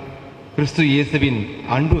கிறிஸ்து இயேசுவின்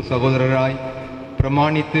அன்பு சகோதரராய்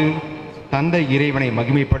பிரமாணித்து தந்தை இறைவனை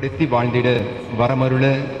மகிமைப்படுத்தி வாழ்ந்திட வரமருள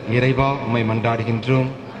இறைவா உம்மை மன்றாடுகின்றோம்.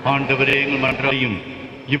 ஆண்டவரே, எங்கள் மன்றாட்டையும்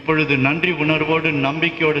இப்பொழுது நன்றி உணர்வோடு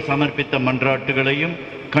நம்பிக்கையோடு சமர்ப்பித்த மன்றாட்டுகளையும்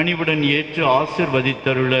கனிவுடன் ஏற்று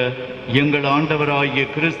ஆசிர்வதித்தருள எங்கள் ஆண்டவராகிய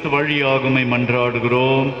கிறிஸ்து வழியாக உம்மை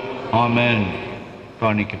மன்றாடுகிறோம். ஆமென்.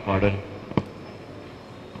 காணிக்கை பாடல்.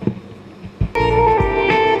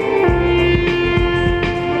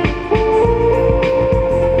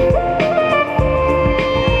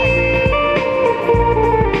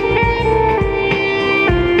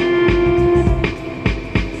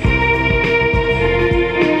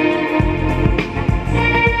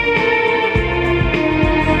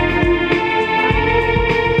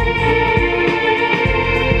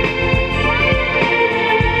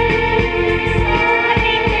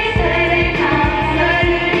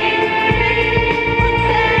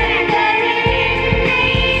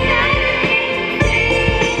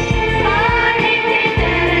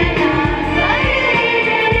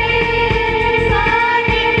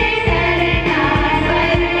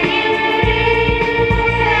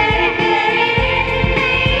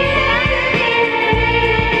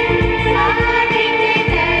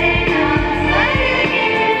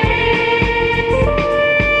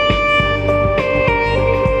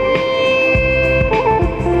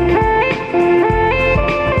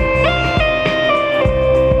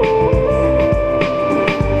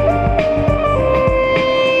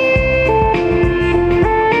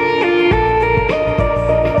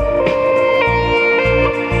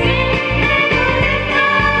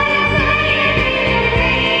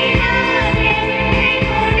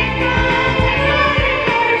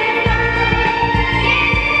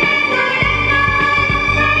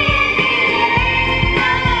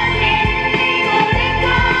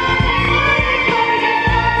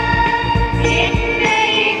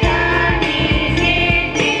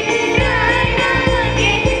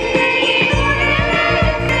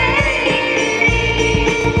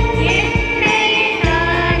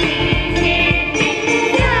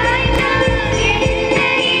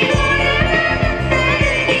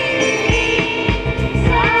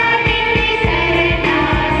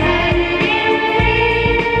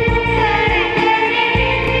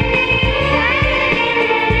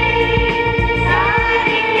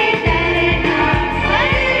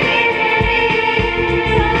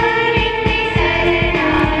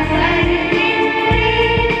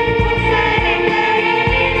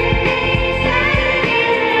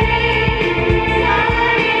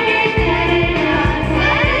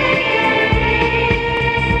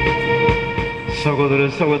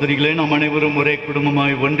 சகோதர சகோதரிகளே, நாம் அனைவரும் ஒரே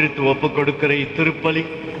குடும்பமாய் ஒன்றித்து ஒப்புக் கொடுக்கிற இத்திருப்பலி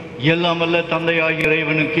எல்லாம் வல்ல தந்தையாகிய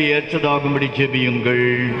இறைவனுக்கு ஏற்றதாகும்படி ஜெபியுங்கள்.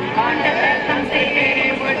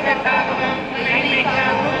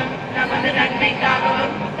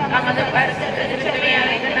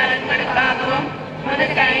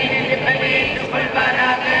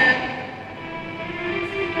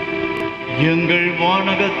 எங்கள்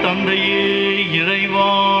வானக தந்தையே இறைவா,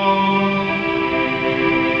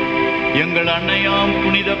 எங்கள் அன்னையாம்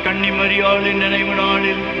புனித கன்னிமரியாளின் நினைவு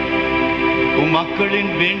நாளில்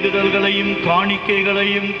மக்களின் வேண்டுதல்களையும்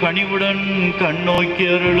காணிக்கைகளையும் கனிவுடன் கண்ணோக்கி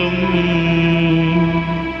அருளும்.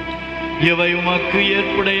 இவை உமக்கு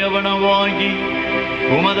ஏற்புடையவனவாகி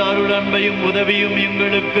உமது அருள் அன்பையும் உதவியும்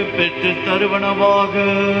எங்களுக்கு பெற்று தருவனவாக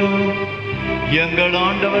எங்கள்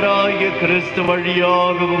ஆண்டவராகிய கிறிஸ்து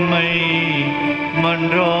வழியாக உம்மை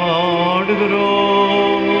மன்றாடுகிறோம்.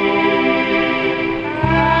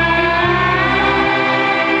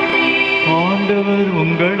 ஆண்டவர்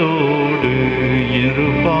உங்களோடு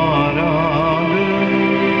இருப்பாராக.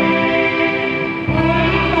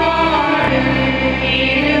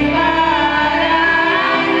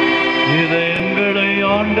 இதயங்களை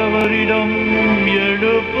ஆண்டவரிடம்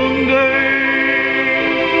எழுப்புங்கள்.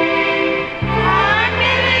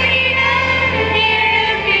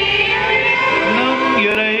 நம்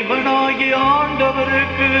இறைவனாகிய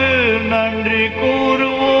ஆண்டவருக்கு நன்றி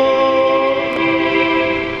கூறுவோம்.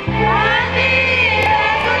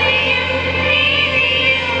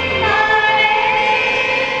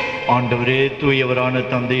 ஆண்டவரே, தூயவரான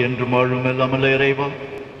தந்தை என்று வாழும் எல்லாமல்ல இறைவா,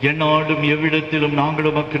 எந்நாளும் எவ்விடத்திலும் நாங்கள்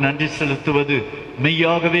உமக்கு நன்றி செலுத்துவது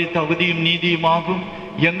மெய்யாகவே தகுதியும் நீதியுமாகும்,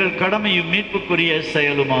 எங்கள் கடமையும் மீட்புக்குரிய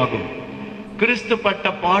செயலுமாகும். கிறிஸ்து பட்ட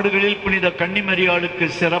பாடுகளில் புனித கன்னிமரியாளுக்கு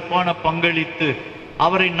சிறப்பான பங்களித்து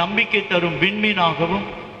அவரை நம்பிக்கை தரும் விண்மீனாகவும்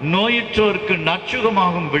நோயுற்றோருக்கு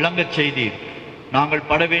நற்சுகமாகவும் விளங்கச் செய்தீர். நாங்கள்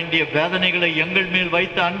பட வேண்டிய வேதனைகளை எங்கள் மேல்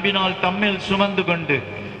வைத்த அன்பினால் தம்மேல் சுமந்து கொண்டு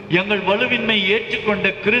எங்கள் வலுவின்மை ஏற்றுக்கொண்ட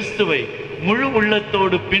கிறிஸ்துவை முழு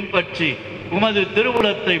உள்ளத்தோடு பின்பற்றி உமது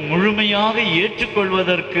திருவுளத்தை முழுமையாக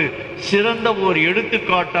ஏற்றுக்கொள்வதற்கு சிறந்த ஓர்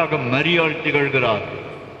எடுத்துக்காட்டாக மரியாள் திகழ்கிறார்.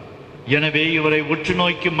 எனவே இவரை உற்று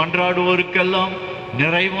நோக்கி மன்றாடுவோருக்கெல்லாம்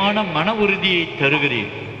நிறைவான மன உறுதியை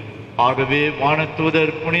தருகிறீர். ஆகவே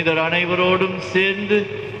வானதூதர் புனிதர் அனைவரோடும் சேர்ந்து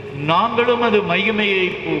நாங்களும் அது மகிமையை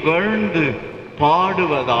புகழ்ந்து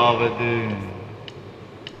பாடுவதாவது: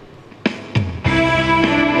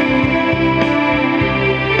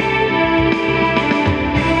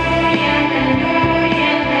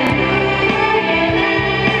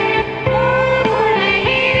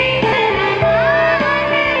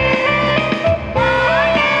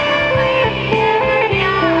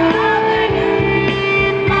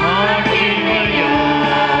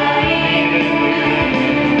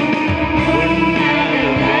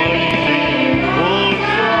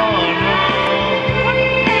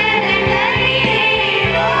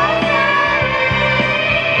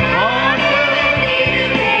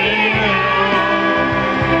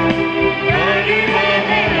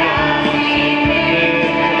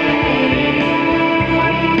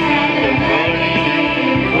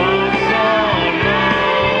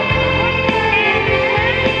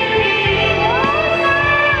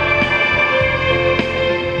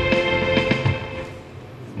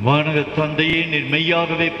 தந்தையே, நீர்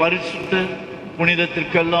மெய்யாகவே பரிசுத்த,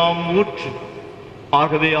 புனிதத்திற்கெல்லாம் ஊற்று.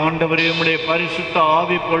 ஆகவே ஆண்டவரே, உம்முடைய பரிசுத்த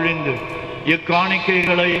ஆவி பொழிந்து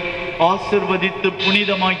இக்காணிக்கைகளை ஆசிர்வதித்து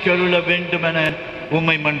புனிதமாக்கி அருள வேண்டும் என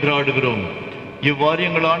உம்மை மன்றாடுகிறோம். இவ்வாறு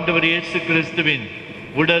எங்கள் ஆண்டவர் இயேசு கிறிஸ்துவின்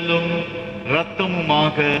உடலும்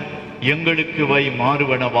இரத்தமுமாக எங்களுக்கு வை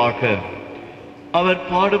மாறுவனவாக. அவர்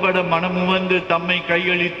பாடுபட மனமுவந்து தம்மை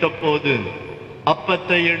கையளித்த போது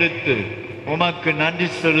அப்பத்தை எடுத்து உமக்கு நன்றி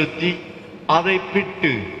செலுத்தி அதை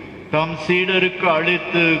பிட்டு தம் சீடருக்கு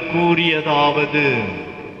அளித்து கூறியதாவது: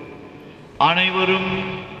 அனைவரும்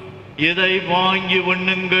இதை வாங்கி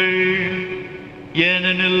உண்ணுங்கள்,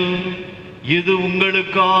 ஏனெனில் இது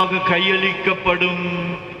உங்களுக்காக கையளிக்கப்படும்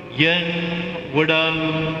என் உடல்.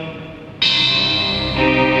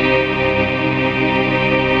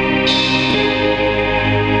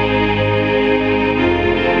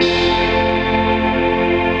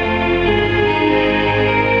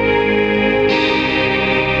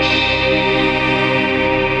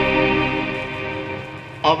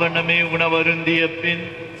 அவனமே உணவருந்திய பின்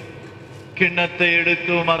கிண்ணத்தை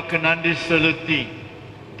எடுத்து உமக்கு நன்றி செலுத்தி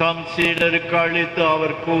தம் சீடருக்கு அளித்து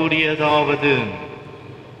அவர் கூறியதாவது: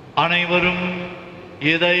 அனைவரும்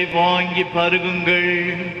இதை வாங்கி பருகுங்கள்,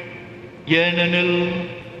 ஏனெனில்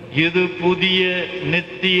இது புதிய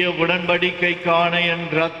நித்திய உடன்படிக்கைக்கான என்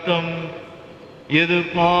இரத்தம். இது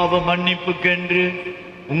பாவ மன்னிப்புக்கென்று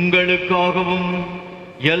உங்களுக்காகவும்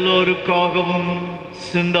எல்லோருக்காகவும்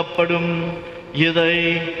சிந்தப்படும் இதை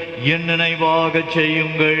என் நினைவாக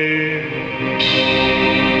செய்யுங்கள்.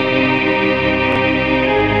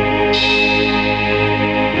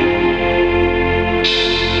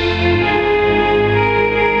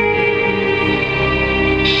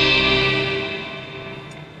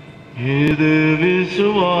 இது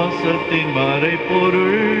விசுவாசத்தின்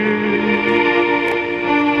மறைபொருள்.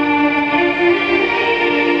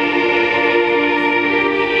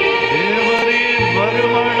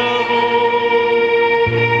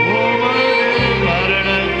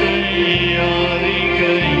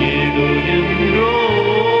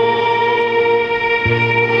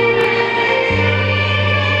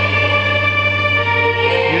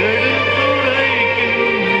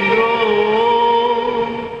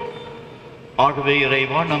 ஆகவே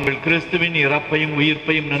இறைவா, நாங்கள் கிறிஸ்துவின் இறப்பையும்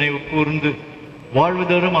உயிர்ப்பையும் நினைவு கூர்ந்து வாழ்வு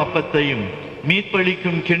தரும் அப்பத்தையும்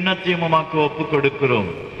மீட்பளிக்கும் கிண்ணத்தையும் உமக்கு ஒப்புக் கொடுக்கிறோம்.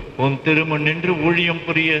 உன் திருமுன் நின்று ஊழியம்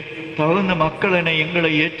புரிய தகுந்த மக்கள் என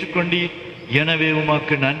எங்களை ஏற்றுக்கொண்டீர். எனவே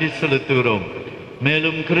உமக்கு நன்றி செலுத்துகிறோம்.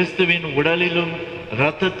 மேலும் கிறிஸ்துவின் உடலிலும்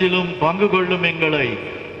இரத்தத்திலும் பங்கு கொள்ளும் எங்களை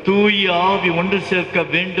தூய ஆவி ஒன்று சேர்க்க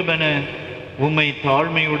வேண்டும் என உம்மை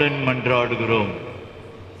தாழ்மையுடன் மன்றாடுகிறோம்.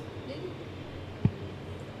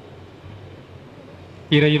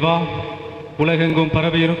 இறைவா, உலகெங்கும்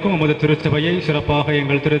பரவியிருக்கும் உமது திருச்சபையை சிறப்பாக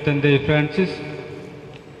எங்கள் திருத்தந்தை பிரான்சிஸ்,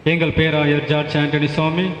 எங்கள் பேராயர் ஜார்ஜ் ஆண்டனி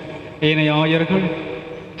சுவாமி, ஏனைய ஆயர்கள்,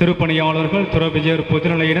 திருப்பணியாளர்கள், துறவியர்,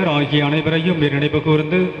 பொதுநிலையினர் ஆகிய அனைவரையும் நினைவு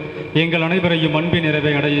கூர்ந்து எங்கள் அனைவரையும் அன்பின்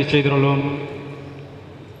நிறைவை அடைய செய்துள்ளோம்.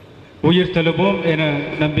 உயிர் தெழுவோம் என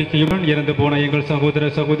நம்பிக்கையுடன் இறந்து போன எங்கள் சகோதர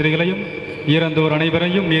சகோதரிகளையும் இறந்தோர்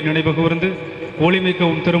அனைவரையும் நீர் நினைவு கூர்ந்து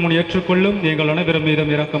ஒளிமிக்கவும் திருமுன் ஏற்றுக்கொள்ளும் எங்கள் அனைவரும்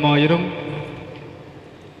மீதும் இரக்கமாயிரும்.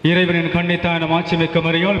 இறைவனின் கண்ணித்தான மாட்சிமிக்க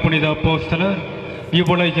மரியாள் புனித அப்போஸ்தலர்,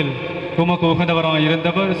 இவ்வுலகில் உமக்கு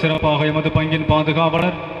உகந்தவராயிருந்தவர், சிறப்பாக எமது பங்கின்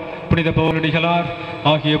பாதுகாவலர் புனித பவுலடிகளார்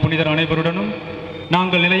ஆகிய புனிதர் அனைவருடனும்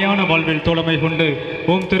நாங்கள் நிலையான வாழ்வில் தோழமை கொண்டு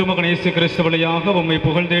உம் திருமகன் இயேசு கிறிஸ்து வழியாக உம்மை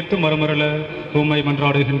புகழ்ந்தேற்று மறுமருள உம்மை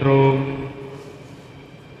மன்றாடுகின்றோம்.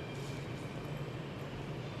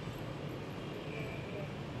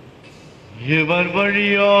 இவர்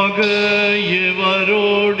வழியாக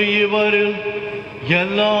இவரோடு இவரில்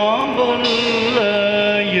எல்லாம் வல்ல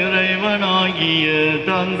இறைவனாகிய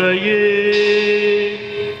தந்தையே,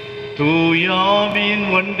 தூயாவின்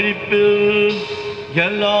ஒன்றிப்பில்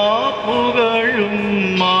எல்லா புகழும்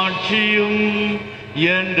மாட்சியும்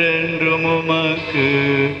என்றென்றும் உமக்கு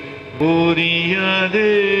உரியதே.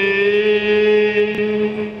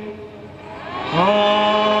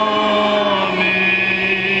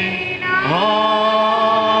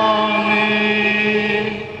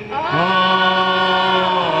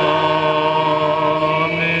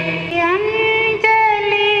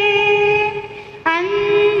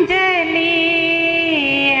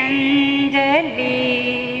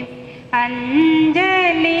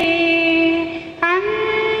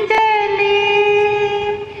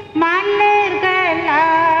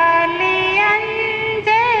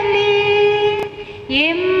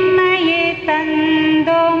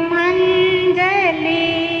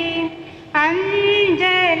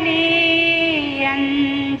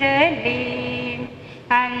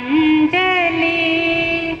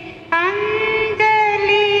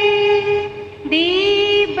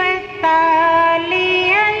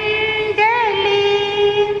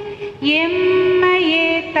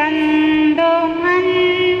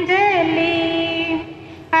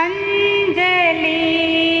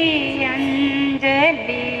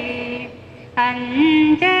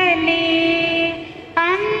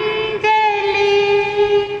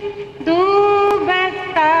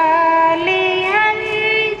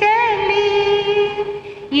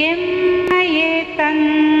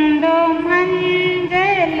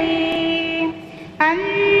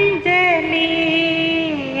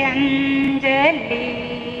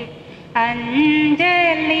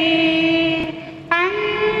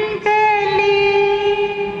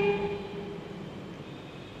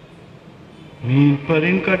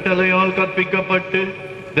 மீட்பரின் கட்டளையால் கற்பிக்கப்பட்டு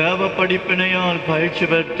தேவ படிப்பினையால் பயிற்சி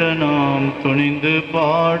பெற்ற நாம் துணிந்து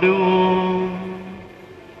பாடுவோம்.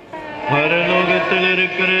 பரலோகத்தில்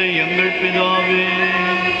இருக்கிற எங்கள் பிதாவே,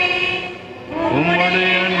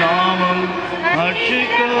 உம்முடைய நாமம்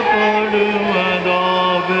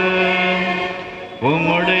அர்ச்சிக்கப்படுவதாக.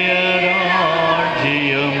 உம்முடைய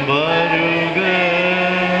ராஜ்யம் வருக.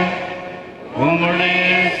 உம்முடைய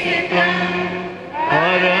சித்தம்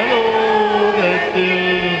பரலோகத்தில்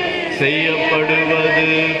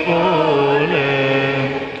செய்யப்படுவது போல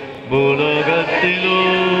பூலோகத்திலோ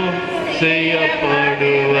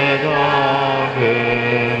செய்யப்படுவதாக.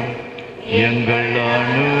 எங்கள்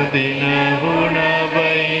அனுதின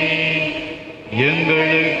உணவை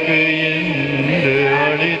எங்களுக்கு இன்று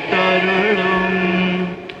அளித்தருளும்.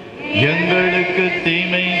 எங்களுக்கு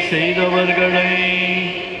தீமை செய்தவர்களை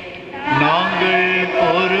நாங்கள்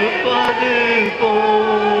பொறுப்பது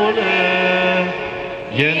போல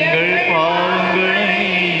எங்கள் பாவங்களை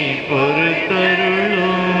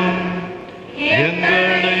பொறுத்தருளும்.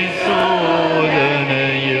 எங்களை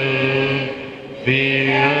சோதனையில்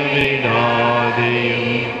வீழவிடாதேயும்,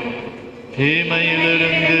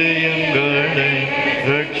 தீமையிலிருந்து எங்களை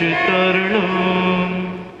ரட்சித்தருளும்.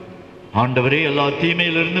 ஆண்டவரே, எல்லா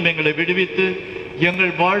தீமையிலிருந்தும் எங்களை விடுவித்து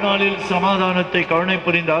எங்கள் வாழ்நாளில் சமாதானத்தை கருணை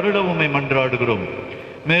புரிந்து அருள உம்மை மன்றாடுகிறோம்.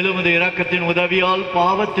 மேலும் இந்த இரக்கத்தின் உதவியால்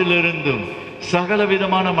பாவத்திலிருந்தும் சகல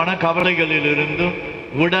விதமான மனக்கவலைகளிலிருந்தும்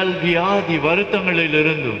உடல் வியாதி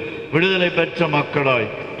வருத்தங்களிலிருந்தும் விடுதலை பெற்ற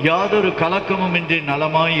மக்களாய் யாதொரு கலக்கமும் இன்றி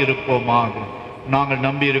நலமாய் இருப்போமாக. நாங்கள்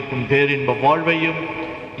நம்பியிருக்கும் பேரின்ப வாழ்வையும்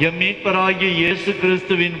எம் மீட்பராகிய இயேசு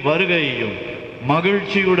கிறிஸ்துவின் வருகையையும்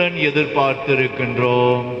மகிழ்ச்சியுடன்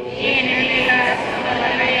எதிர்பார்த்திருக்கின்றோம்.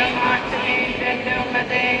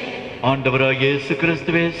 ஆண்டவராகிய இயேசு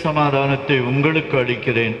கிறிஸ்துவே, சமாதானத்தை உங்களுக்கு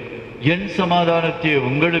அளிக்கிறேன், என் சமாதானத்தை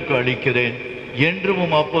உங்களுக்கு அளிக்கிறேன் என்று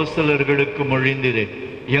உம் அப்போஸ்தலர்களுக்கு மொழிந்தீரேன்.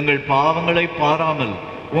 எங்கள் பாவங்களை பாராமல்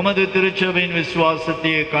உமது திருச்சபையின்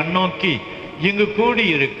விசுவாசத்தையே கண்ணோக்கி இங்கு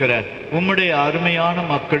கூடியிருக்கிற உம்முடைய அருமையான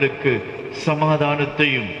மக்களுக்கு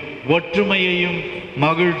சமாதானத்தையும் ஒற்றுமையையும்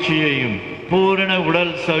மகிழ்ச்சியையும் பூரண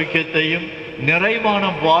உடல் சௌக்கியத்தையும் நிறைவான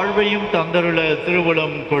வாழ்வையும் தந்தருள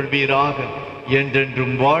திருவுளம் கொள்வீராக.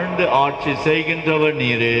 என்றென்றும் வாழ்ந்து ஆட்சி செய்கின்றவர்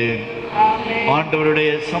நீரே.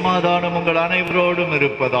 ஆண்டவருடைய சமாதானம் உங்கள் அனைவரோடும்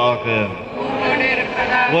இருப்பதாக.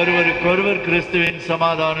 ஒருவருக்கொருவர் கிறிஸ்துவின்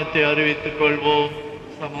சமாதானத்தை அறிவித்துக் கொள்வோம்.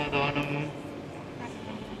 சமாதானம்.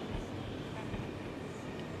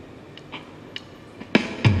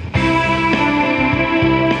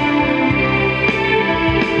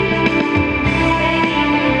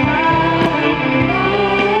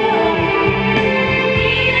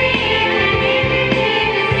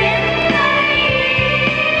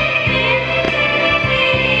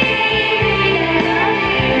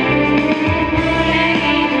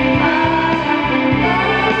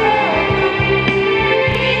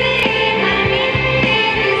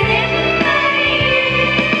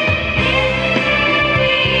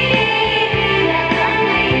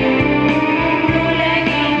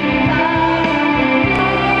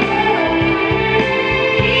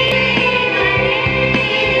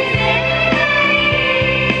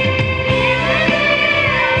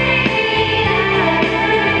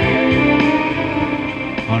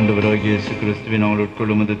 இயேசு கிறிஸ்துவின் அவள்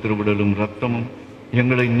உட்கொள்ளும் திருவுடலும் இரத்தமும்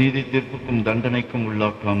எங்களை நீதி தீர்ப்புக்கும் தண்டனைக்கும்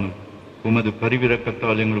உள்ளாக்காமல் உமது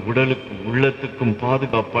பரிவிரக்கத்தால் எங்கள் உடலுக்கும் உள்ளத்துக்கும்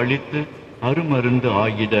பாதுகாப்பு அளித்து அருமருந்து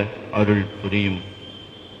ஆகிட அருள் புரியும்.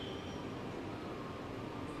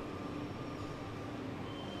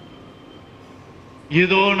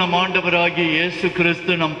 இதோ நம் ஆண்டவராகிய இயேசு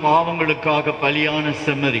கிறிஸ்து நம் பாவங்களுக்காக பலியான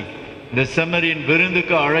செம்மறி. இந்த செம்மறியின்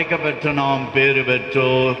விருந்துக்கு அழைக்கப்பெற்ற நாம் பேறு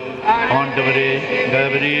பெற்றோர். ஆண்டவரே,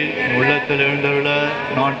 கவரீர் உள்ளத்தில் எழுந்தருள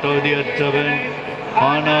நான் தகுதியற்றவன்,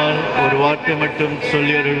 ஆனால் ஒரு வார்த்தை மட்டும்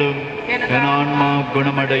சொல்லியருளும், என் ஆன்மா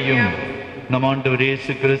குணமடையும். நம் ஆண்டவர்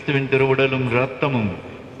இயேசு கிறிஸ்துவின் திருவுடலும் இரத்தமும்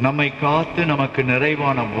நம்மை காத்து நமக்கு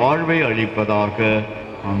நிறைவான வாழ்வை அளிப்பதாக.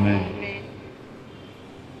 ஆமென்.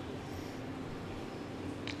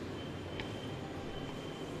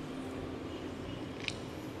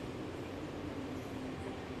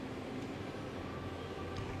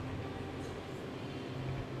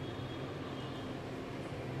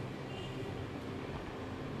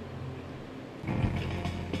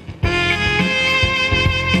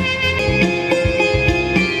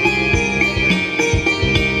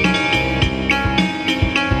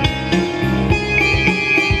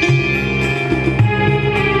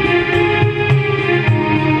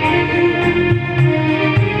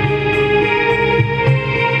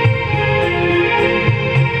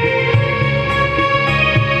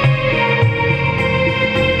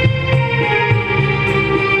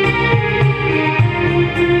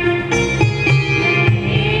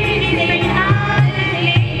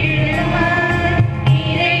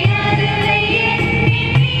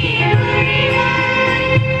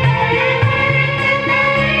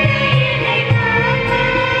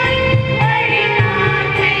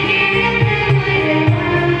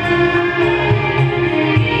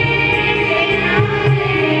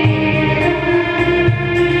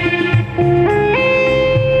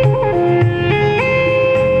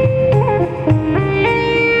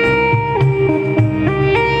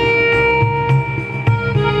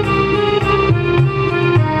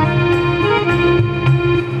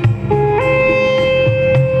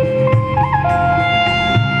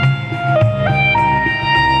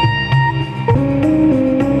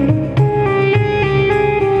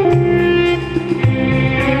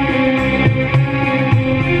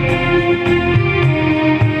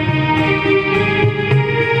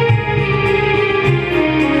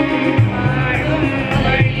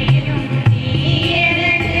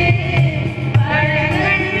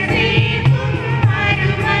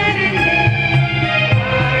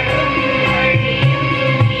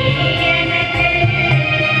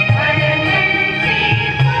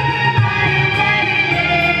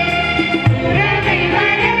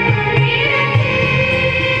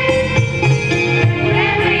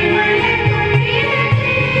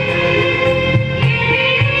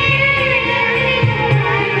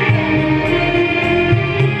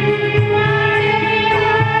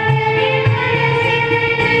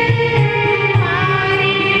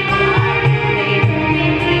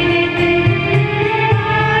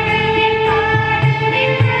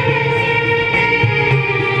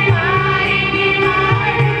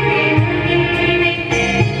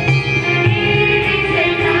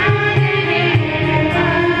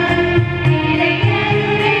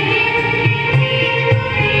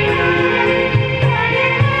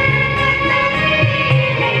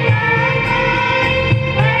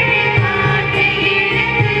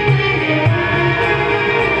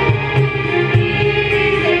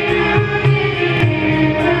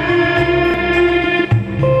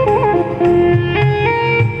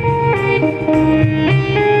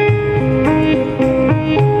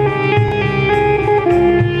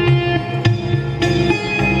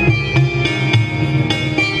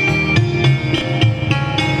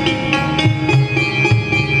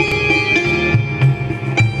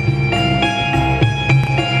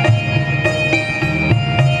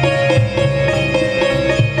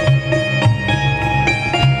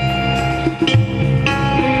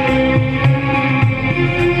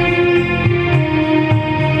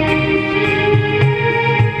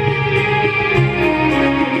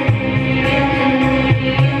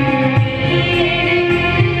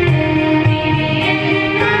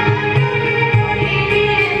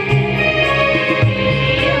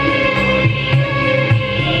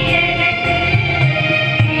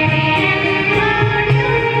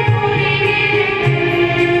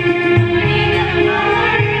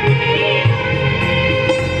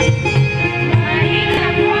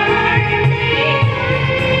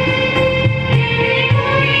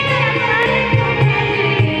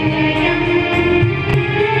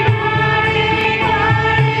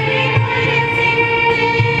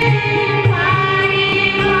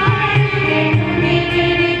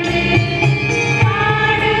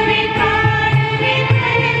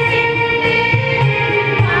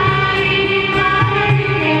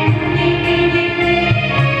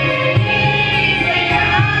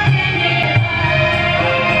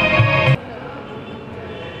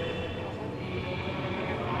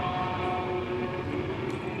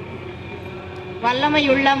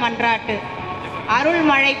 மன்றாட்டு.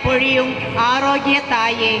 அருள்மழை பொழியும் ஆரோக்கிய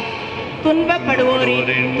தாயே, துன்பப்படுவோரின்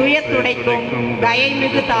துயர் துடைக்கும்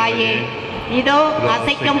தயைமிகு தாயே, இதோ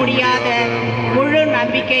அசைக்க முடியாத முழு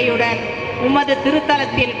நம்பிக்கையுடன் உமது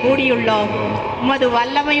திருத்தலத்தில் கூடியுள்ளோம். உமது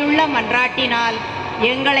வல்லமையுள்ள மன்றாட்டினால்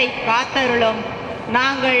எங்களை காத்தருளும்.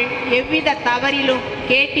 நாங்கள் எவ்வித தவறிலும்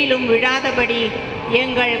கேட்டிலும் விழாதபடி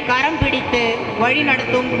எங்கள் கரம் பிடித்து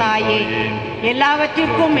வழிநடத்தும் தாயே,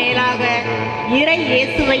 எல்லாவற்றிற்கும் மேலாக இறை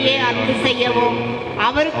இயேசுவையே அன்பு செய்யவும்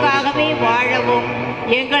அவருக்காகவே வாழவும்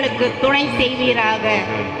எங்களுக்கு துணை செய்வீராக.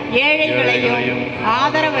 ஏழைகளையும்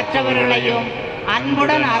ஆதரவற்றவர்களையும்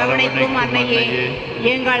அன்புடன் அரவணைக்கும் அன்னையே,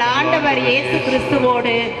 எங்கள் ஆண்டவர் இயேசு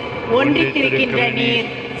கிறிஸ்துவோடு ஒன்றித்திருக்கின்ற நீர்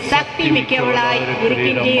சக்தி மிக்கவளாய்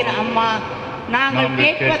இருக்கின்றீர் அம்மா. நாங்கள்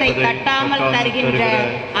கேட்பதை தட்டாமல் தருகின்ற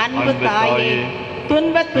அன்பு தாயே,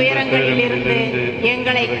 துன்பத் துயரங்களிலிருந்து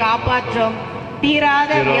எங்களை காப்பாற்றும்.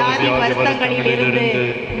 தீராத வியாதி வருத்தங்களில் இருந்து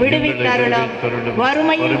விடுவித்தருளும்.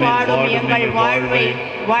 வறுமையில் வாடும் எங்கள் வாழ்வை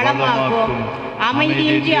வளமாக்கும்.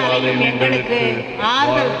 அமைதியின்றி அலையும் எங்களுக்கு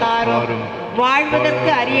ஆறுதல் தாரும்.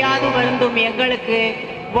 வாழ்வதற்கு அறியாது வருந்தும் எங்களுக்கு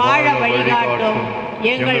வாழ வழிகாட்டும்.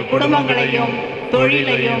 எங்கள் குடும்பங்களையும்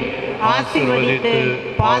தொழிலையும் ஆசீர்வதித்து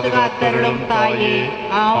பாதுகாத்தருளும் தாயே.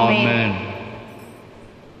 ஆமென்.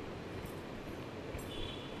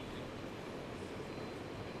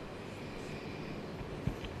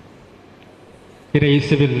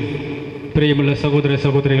 இயேசுவில் பிரியமுள்ள சகோதர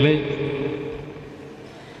சகோதரிகளே,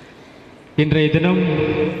 இன்றைய தினம்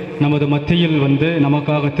நமது மத்தியில் வந்து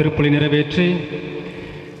நமக்காக திருப்பலி நிறைவேற்றி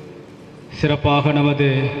சிறப்பாக நமது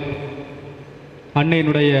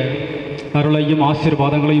அன்னையினுடைய அருளையும்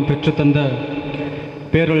ஆசீர்வாதங்களையும் பெற்றுத்தந்த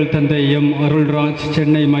பேரருள் தந்தை எம் அருள்ராஜ்,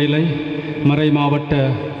 சென்னை மயிலை மறை மாவட்ட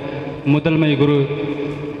முதன்மை குரு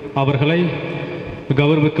அவர்களை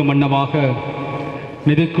கௌரவிக்கும் வண்ணமாக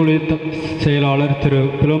நிதிக்குழு செயலாளர் திரு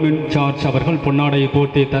பிலோமின் ஜார்ஜ் அவர்கள் பொன்னாடையை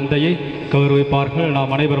போர்த்தி தந்தையை கௌரவிப்பார்கள்.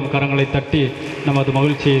 நாம் அனைவரும் கரங்களை தட்டி நமது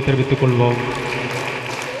மகிழ்ச்சியை தெரிவித்துக் கொள்வோம்.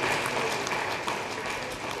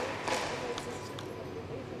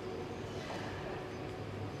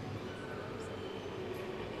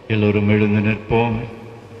 எல்லோரும் எழுந்து நிற்போம்.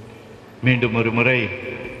 மீண்டும் ஒரு முறை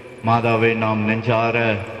மாதாவை நாம் நெஞ்சார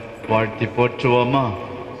வாழ்த்தி போற்றுவோமா?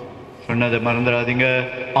 சொன்னதை மறந்துடாதீங்க.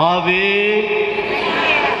 ஆவே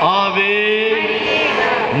ஆவே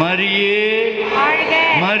மரியே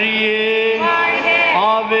மரியே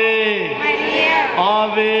ஆவே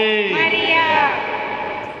ஆவே.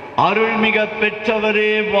 அருள்மிக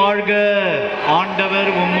பெற்றவரே வாழ்க, ஆண்டவர்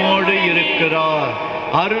உம்மோடு இருக்கிறார்.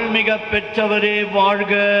 அருள்மிக பெற்றவரே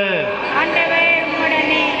வாழ்க.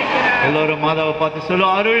 எல்லோரும் மாதாவை பார்த்து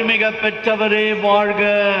சொல்லுவோம், அருள்மிக பெற்றவரே வாழ்க.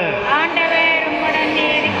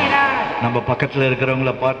 நம்ம பக்கத்துல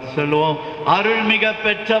இருக்கிறவங்கள பார்த்து சொல்லுவோம், அருள்மிக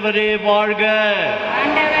பெற்றவரே வாழ்க.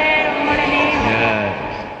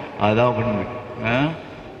 அதான் உண்மை.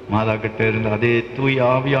 மாதா கிட்ட இருந்து அதே தூய்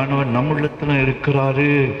ஆவியானவர் நம்முள்ளத்துல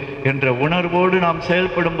இருக்கிறாரு என்ற உணர்வோடு நாம்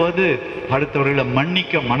செயல்படும் போது அடுத்தவர்களை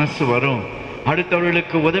மன்னிக்க மனசு வரும்,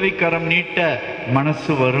 அடுத்தவர்களுக்கு உதவிக்கரம் நீட்ட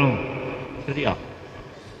மனசு வரும். சரியா?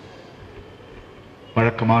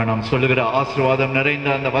 வழக்கமாக நாம் சொல்லுகிற ஆசீர்வாதம் நிறைந்த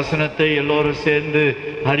அந்த வசனத்தை எல்லோரும் சேர்ந்து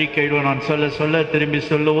அறிக்கையிடுவோம். நான் சொல்ல சொல்ல திரும்பி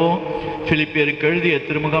சொல்லுவோம். பிலிப்பியருக்கு எழுதிய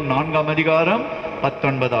திருமுகம் 4ஆம் அதிகாரம்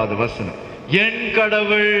 19வது வசனம். என்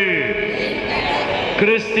கடவுள்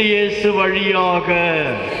கிறிஸ்து இயேசு வழியாக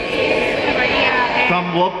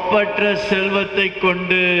தம் ஒப்பற்ற செல்வத்தை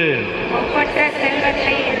கொண்டு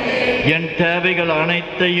என் தேவைகள்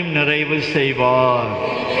அனைத்தையும் நிறைவு செய்வார்.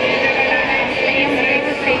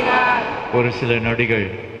 ஒரு சில நொடிகள்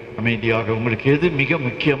அமைதியாக உங்களுக்கு எது மிக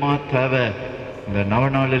முக்கியமா தேவை இந்த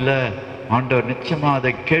நவநாளில் ஆண்டவர் நிச்சயமா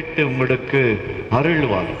அதை கேட்டு உங்களுக்கு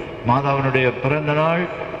அருள்வார். மாதாவினுடைய பிறந்த நாள்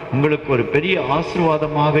உங்களுக்கு ஒரு பெரிய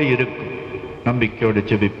ஆசீர்வாதமாக இருக்கும். நம்பிக்கையோடு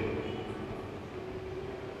ஜெபிப்போம்.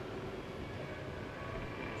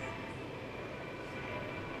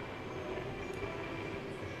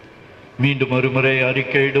 மீண்டும் ஒரு முறை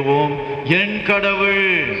அறிக்கையிடுவோம். என் கடவுள்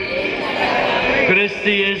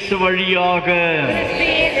கிறிஸ்து இயேசு வழியாக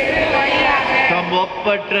தம்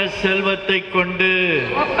ஒப்பற்ற செல்வத்தை கொண்டு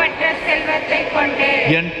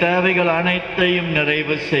என் தேவைகள் அனைத்தையும்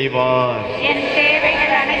நிறைவு செய்வார்.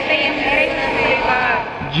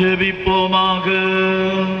 ஜெபிப்போமாக.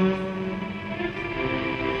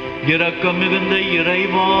 இரக்கம் மிகுந்த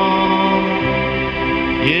இறைவா,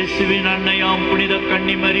 இயேசுவின் அன்னையாம் புனித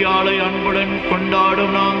கன்னிமரியாளை அன்புடன்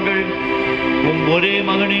கொண்டாடும் நாங்கள் ஒரே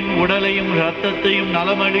மகனின் உடலையும் இரத்தத்தையும்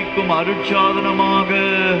நலமளிக்கும் அருட்சாதனமாக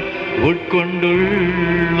உட்கொண்டுள்ளோம்.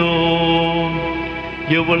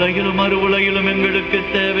 இவ்வுலகிலும் மறு உலகிலும் எங்களுக்கு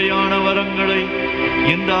தேவையான வரங்களை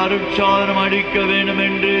இந்த அருட்சாதனம் அளிக்க வேண்டும்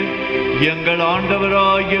என்று எங்கள்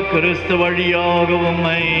ஆண்டவராகிய கிறிஸ்து வழியாக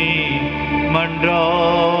உம்மை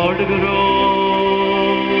மன்றாடுகிறோம்.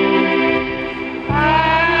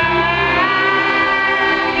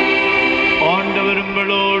 ஆண்டவர்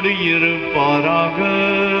உங்களோடு இருப்பாராக.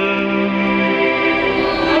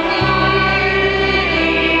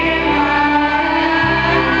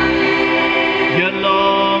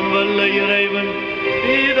 எல்லாம் வல்ல இறைவன்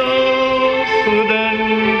பிதா சுதன்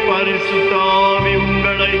பரிசுத்த ஆவி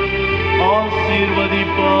உங்களை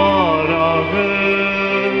ஆசீர்வதிப்பாராக.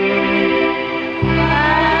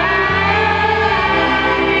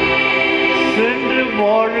 சென்று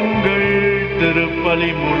வாழுங்கள்,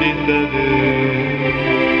 திருப்பலி முடிந்தது.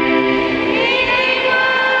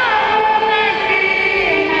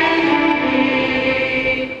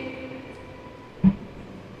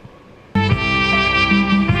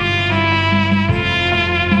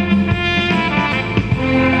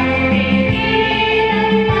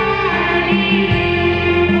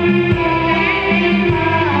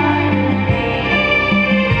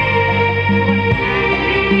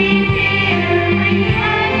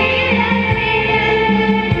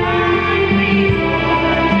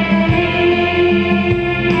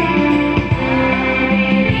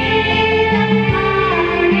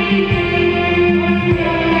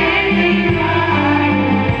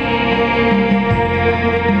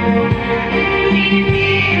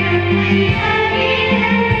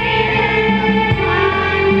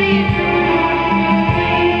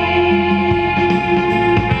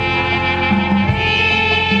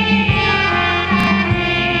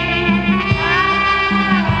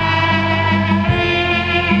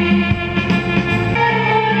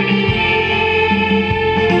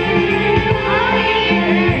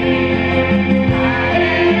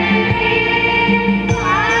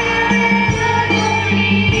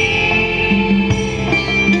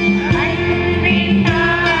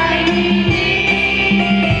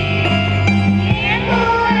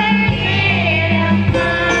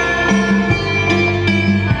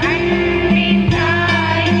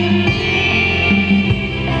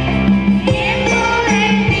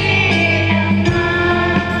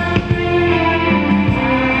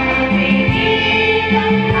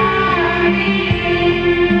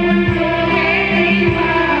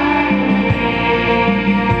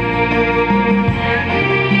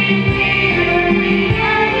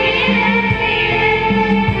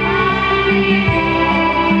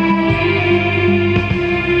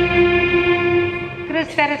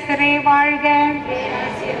 வாழ்க.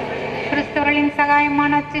 கிறிஸ்தவர்களின்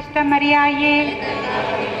சகாயமான சிஸ்ட மரியாயே,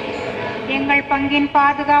 எங்கள் பங்கின்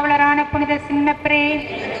பாதுகாவலரான புனித சின்னப்பரே,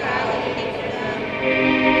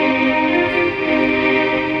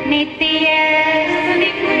 நித்திய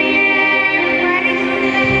ஸ்துதிக்குரிய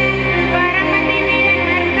பரிசுத்த பரமதிவின்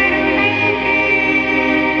நற்கருணைக்கு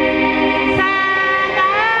சதா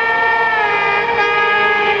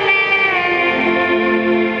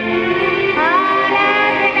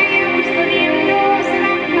ஆராதனையும் ஸ்துதியும்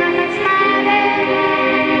தோசனம் நமஸ்காரம்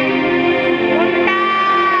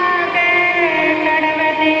உண்டாக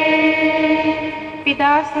கடவுளே.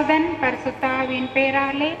 பிதா சுதன் பரிசுத்தாவின்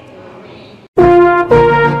பேராலே.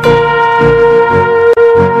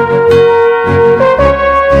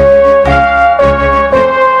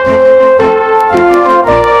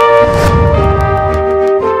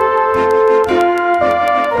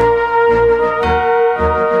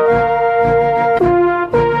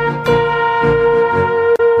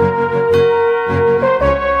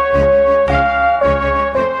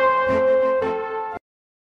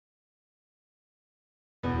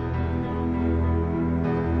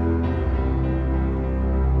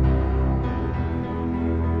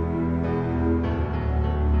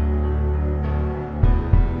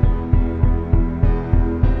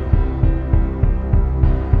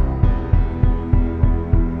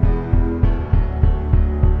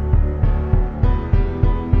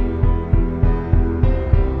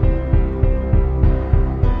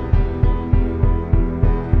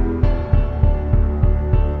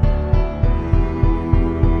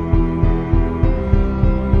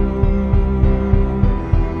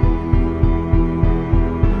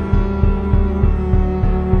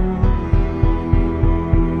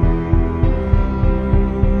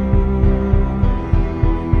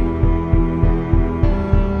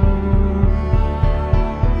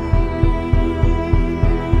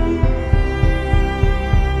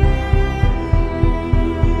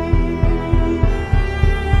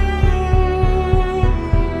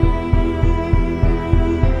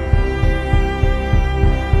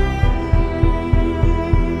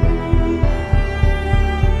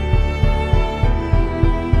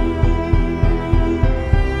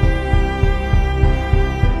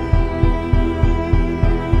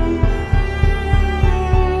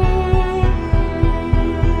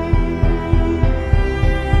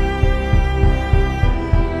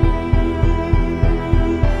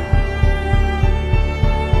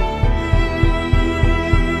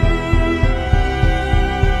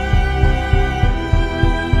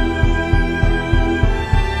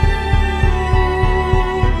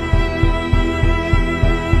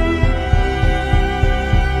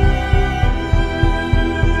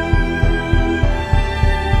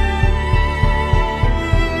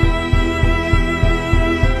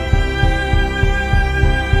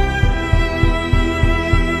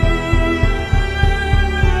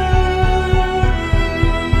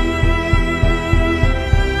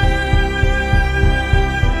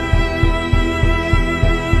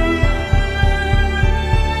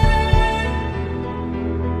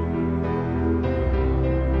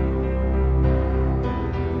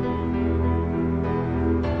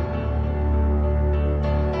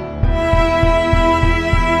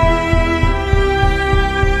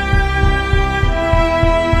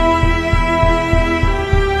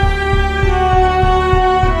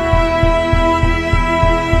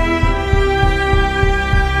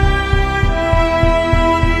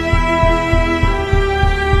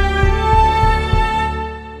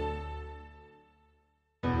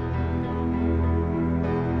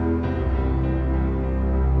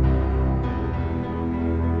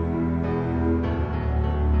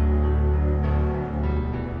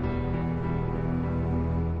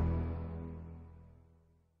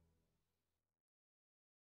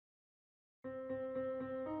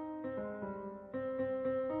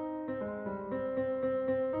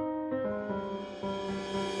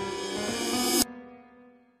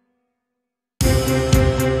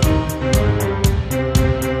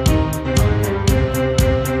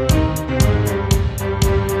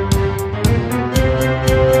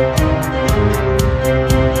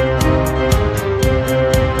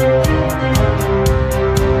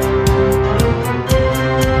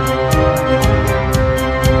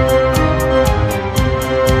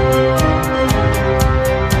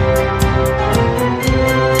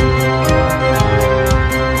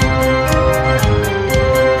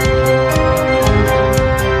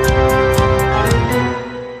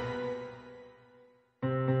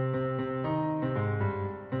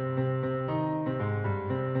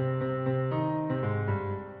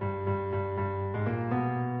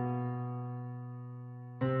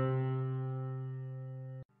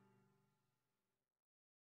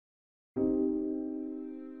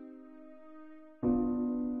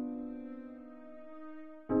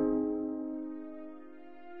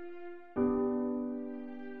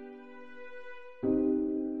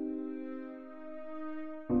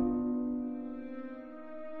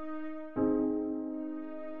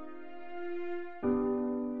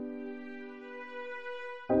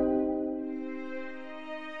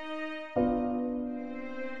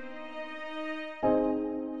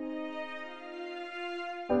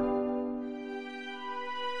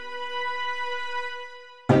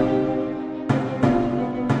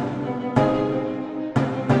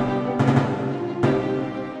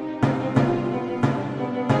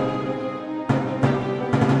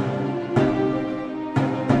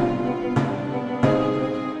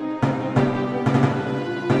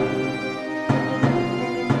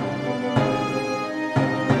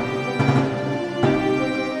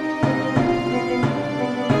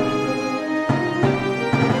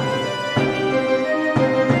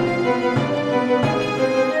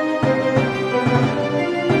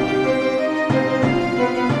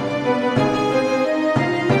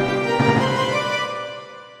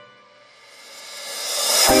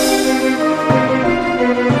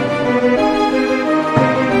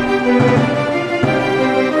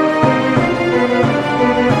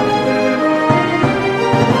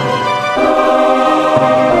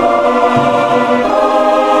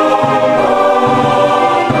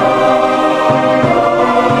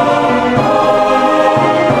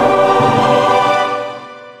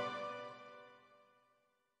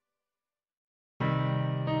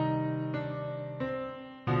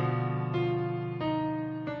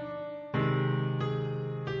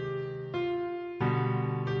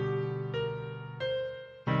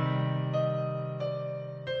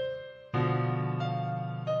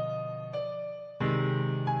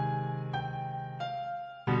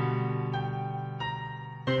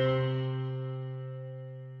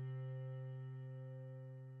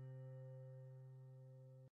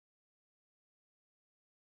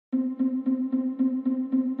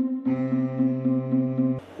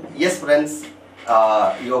 Yes, friends,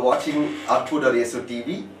 you are watching Arulraj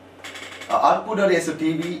TV. Arulraj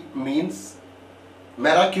TV means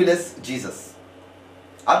miraculous Jesus.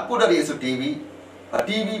 Arulraj TV, a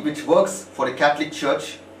TV which works for the Catholic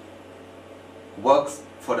Church, works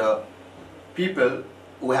for the people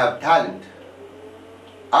who have talent.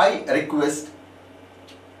 I request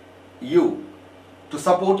you to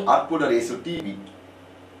support Arulraj TV,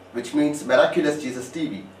 which means Miraculous Jesus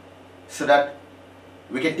TV, so that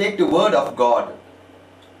we can take the word of God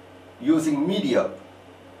using media,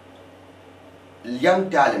 young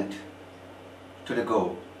talent to the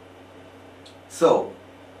goal. So,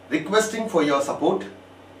 requesting for your support,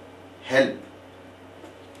 help.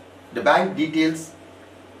 The bank details,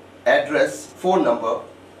 address, phone number,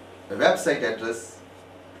 the website address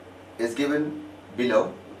is given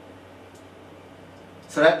below,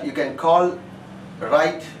 so that you can call,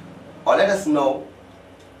 write, or let us know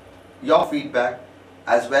your feedback,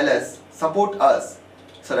 as well as support us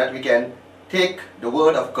so that we can take the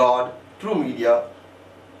word of God through media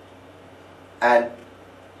and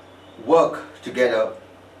work together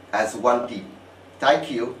as one team. Thank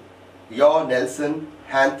you. Your Nelson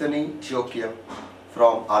Anthony Jokiam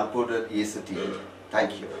from Arulraj TV.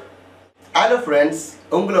 Thank you. Hello friends,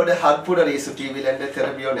 உங்களோட Arulraj TV ல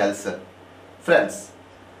Thiruvottiyur Nelson. Friends,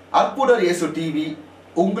 Arulraj TV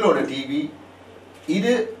உங்களோட TV.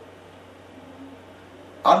 இது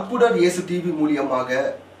Arulraj TV மூலமாக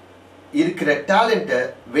இருக்கிற டாலண்ட்டை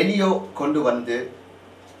வெளியே கொண்டு வந்து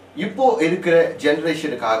இப்போ இருக்கிற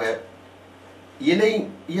ஜெனரேஷனுக்காக,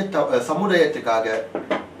 இளைய சமுதாயத்துக்காக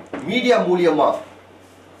மீடியா மூலமா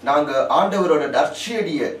நாங்க ஆண்டவரோட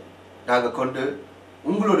நற்செய்தியை நாங்க கொண்டு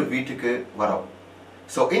உங்களோட வீட்டுக்கு வரோம்.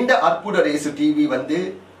 ஸோ இந்த Arulraj TV வந்து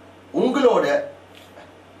உங்களோட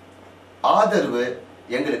ஆதரவு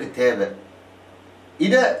எங்களுக்கு தேவை.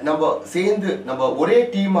 இதை நம்ம சேர்ந்து நம்ம ஒரே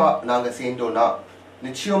டீமா நாங்க சேர்ந்தோம்னா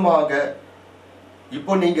நிச்சயமாக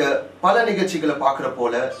இப்போ நீங்க பல நிகழ்ச்சிகளை பார்க்குற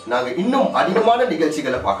போல நாங்க இன்னும் அதிகமான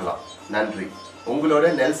நிகழ்ச்சிகளை பார்க்கலாம். நன்றி. உங்களோட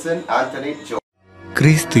நெல்சன் ஆந்தனி ஜோ.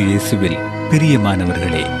 கிறிஸ்து இயேசுவில்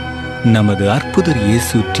பிரியமானவர்களே, நமது அற்புதர்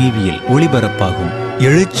இயேசு டிவியில் ஒளிபரப்பாகும்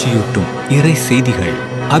எழுச்சியூட்டும் இறை செய்திகள்,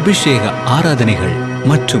 அபிஷேக ஆராதனைகள்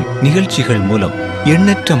மற்றும் நிகழ்ச்சிகள் மூலம்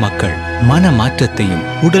எண்ணற்ற மக்கள் மன மாற்றத்தையும்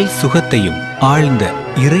உடல் சுகத்தையும் ஆழ்ந்த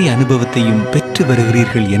இறை அனுபவத்தையும் பெற்று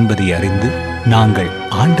வருகிறீர்கள் என்பதை அறிந்து நாங்கள்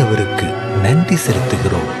ஆண்டவருக்கு நன்றி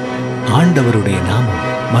செலுத்துகிறோம். ஆண்டவருடைய நாமம்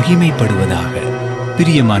மகிமைப்படுவதாக.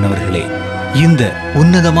 பிரியமானவர்களே, இந்த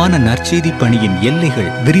உன்னதமான நற்செய்தி பணியின்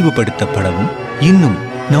எல்லைகள் விரிவுபடுத்தப்படவும், இன்னும்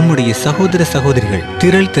நம்முடைய சகோதர சகோதரிகள்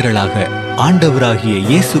திரள் திரளாக ஆண்டவராகிய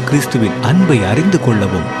இயேசு கிறிஸ்துவின் அன்பை அறிந்து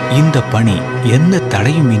கொள்ளவும், இந்த பணி எந்த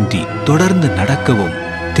தடையுமின்றி தொடர்ந்து நடக்கவும்,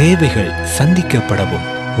 தேவைகள் சந்திக்கப்படவும்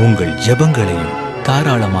உங்கள் ஜெபங்களையும்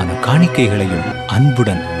தாராளமான காணிக்கைகளையும்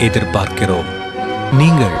அன்புடன் எதிர்பார்க்கிறோம்.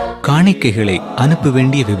 நீங்கள் காணிக்கைகளை அனுப்ப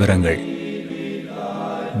வேண்டிய விவரங்கள்: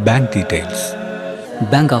 bank details,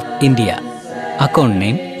 bank of India, account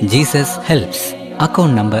name Jesus helps,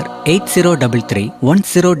 account number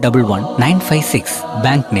 8033101196,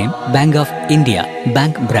 bank name bank of India,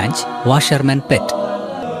 bank branch washerman bed.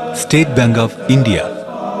 State bank of India,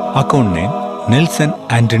 account name Nelson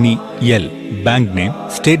Antony L, bank name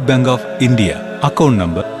state bank of India, account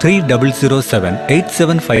number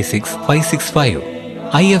 300787565665,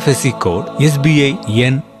 IFSC code SBI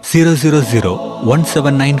N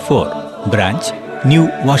 0001794, branch new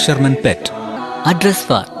washerman bed. Address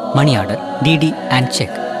for money order, DD and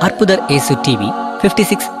check. அற்புதர் இயேசு TV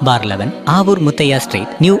 56/11 Avoor Muthiah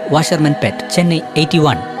street, new washerman bed, Chennai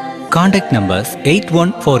 81. Contact numbers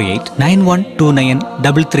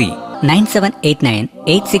 8148912933,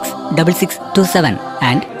 9789866627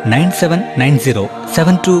 and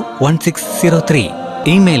 9790721603.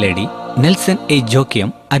 Email ID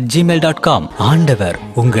nelsonAjokiam@gmail.com. ஆண்டவர்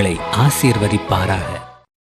உங்களை ஆசீர்வதிப்பாராக.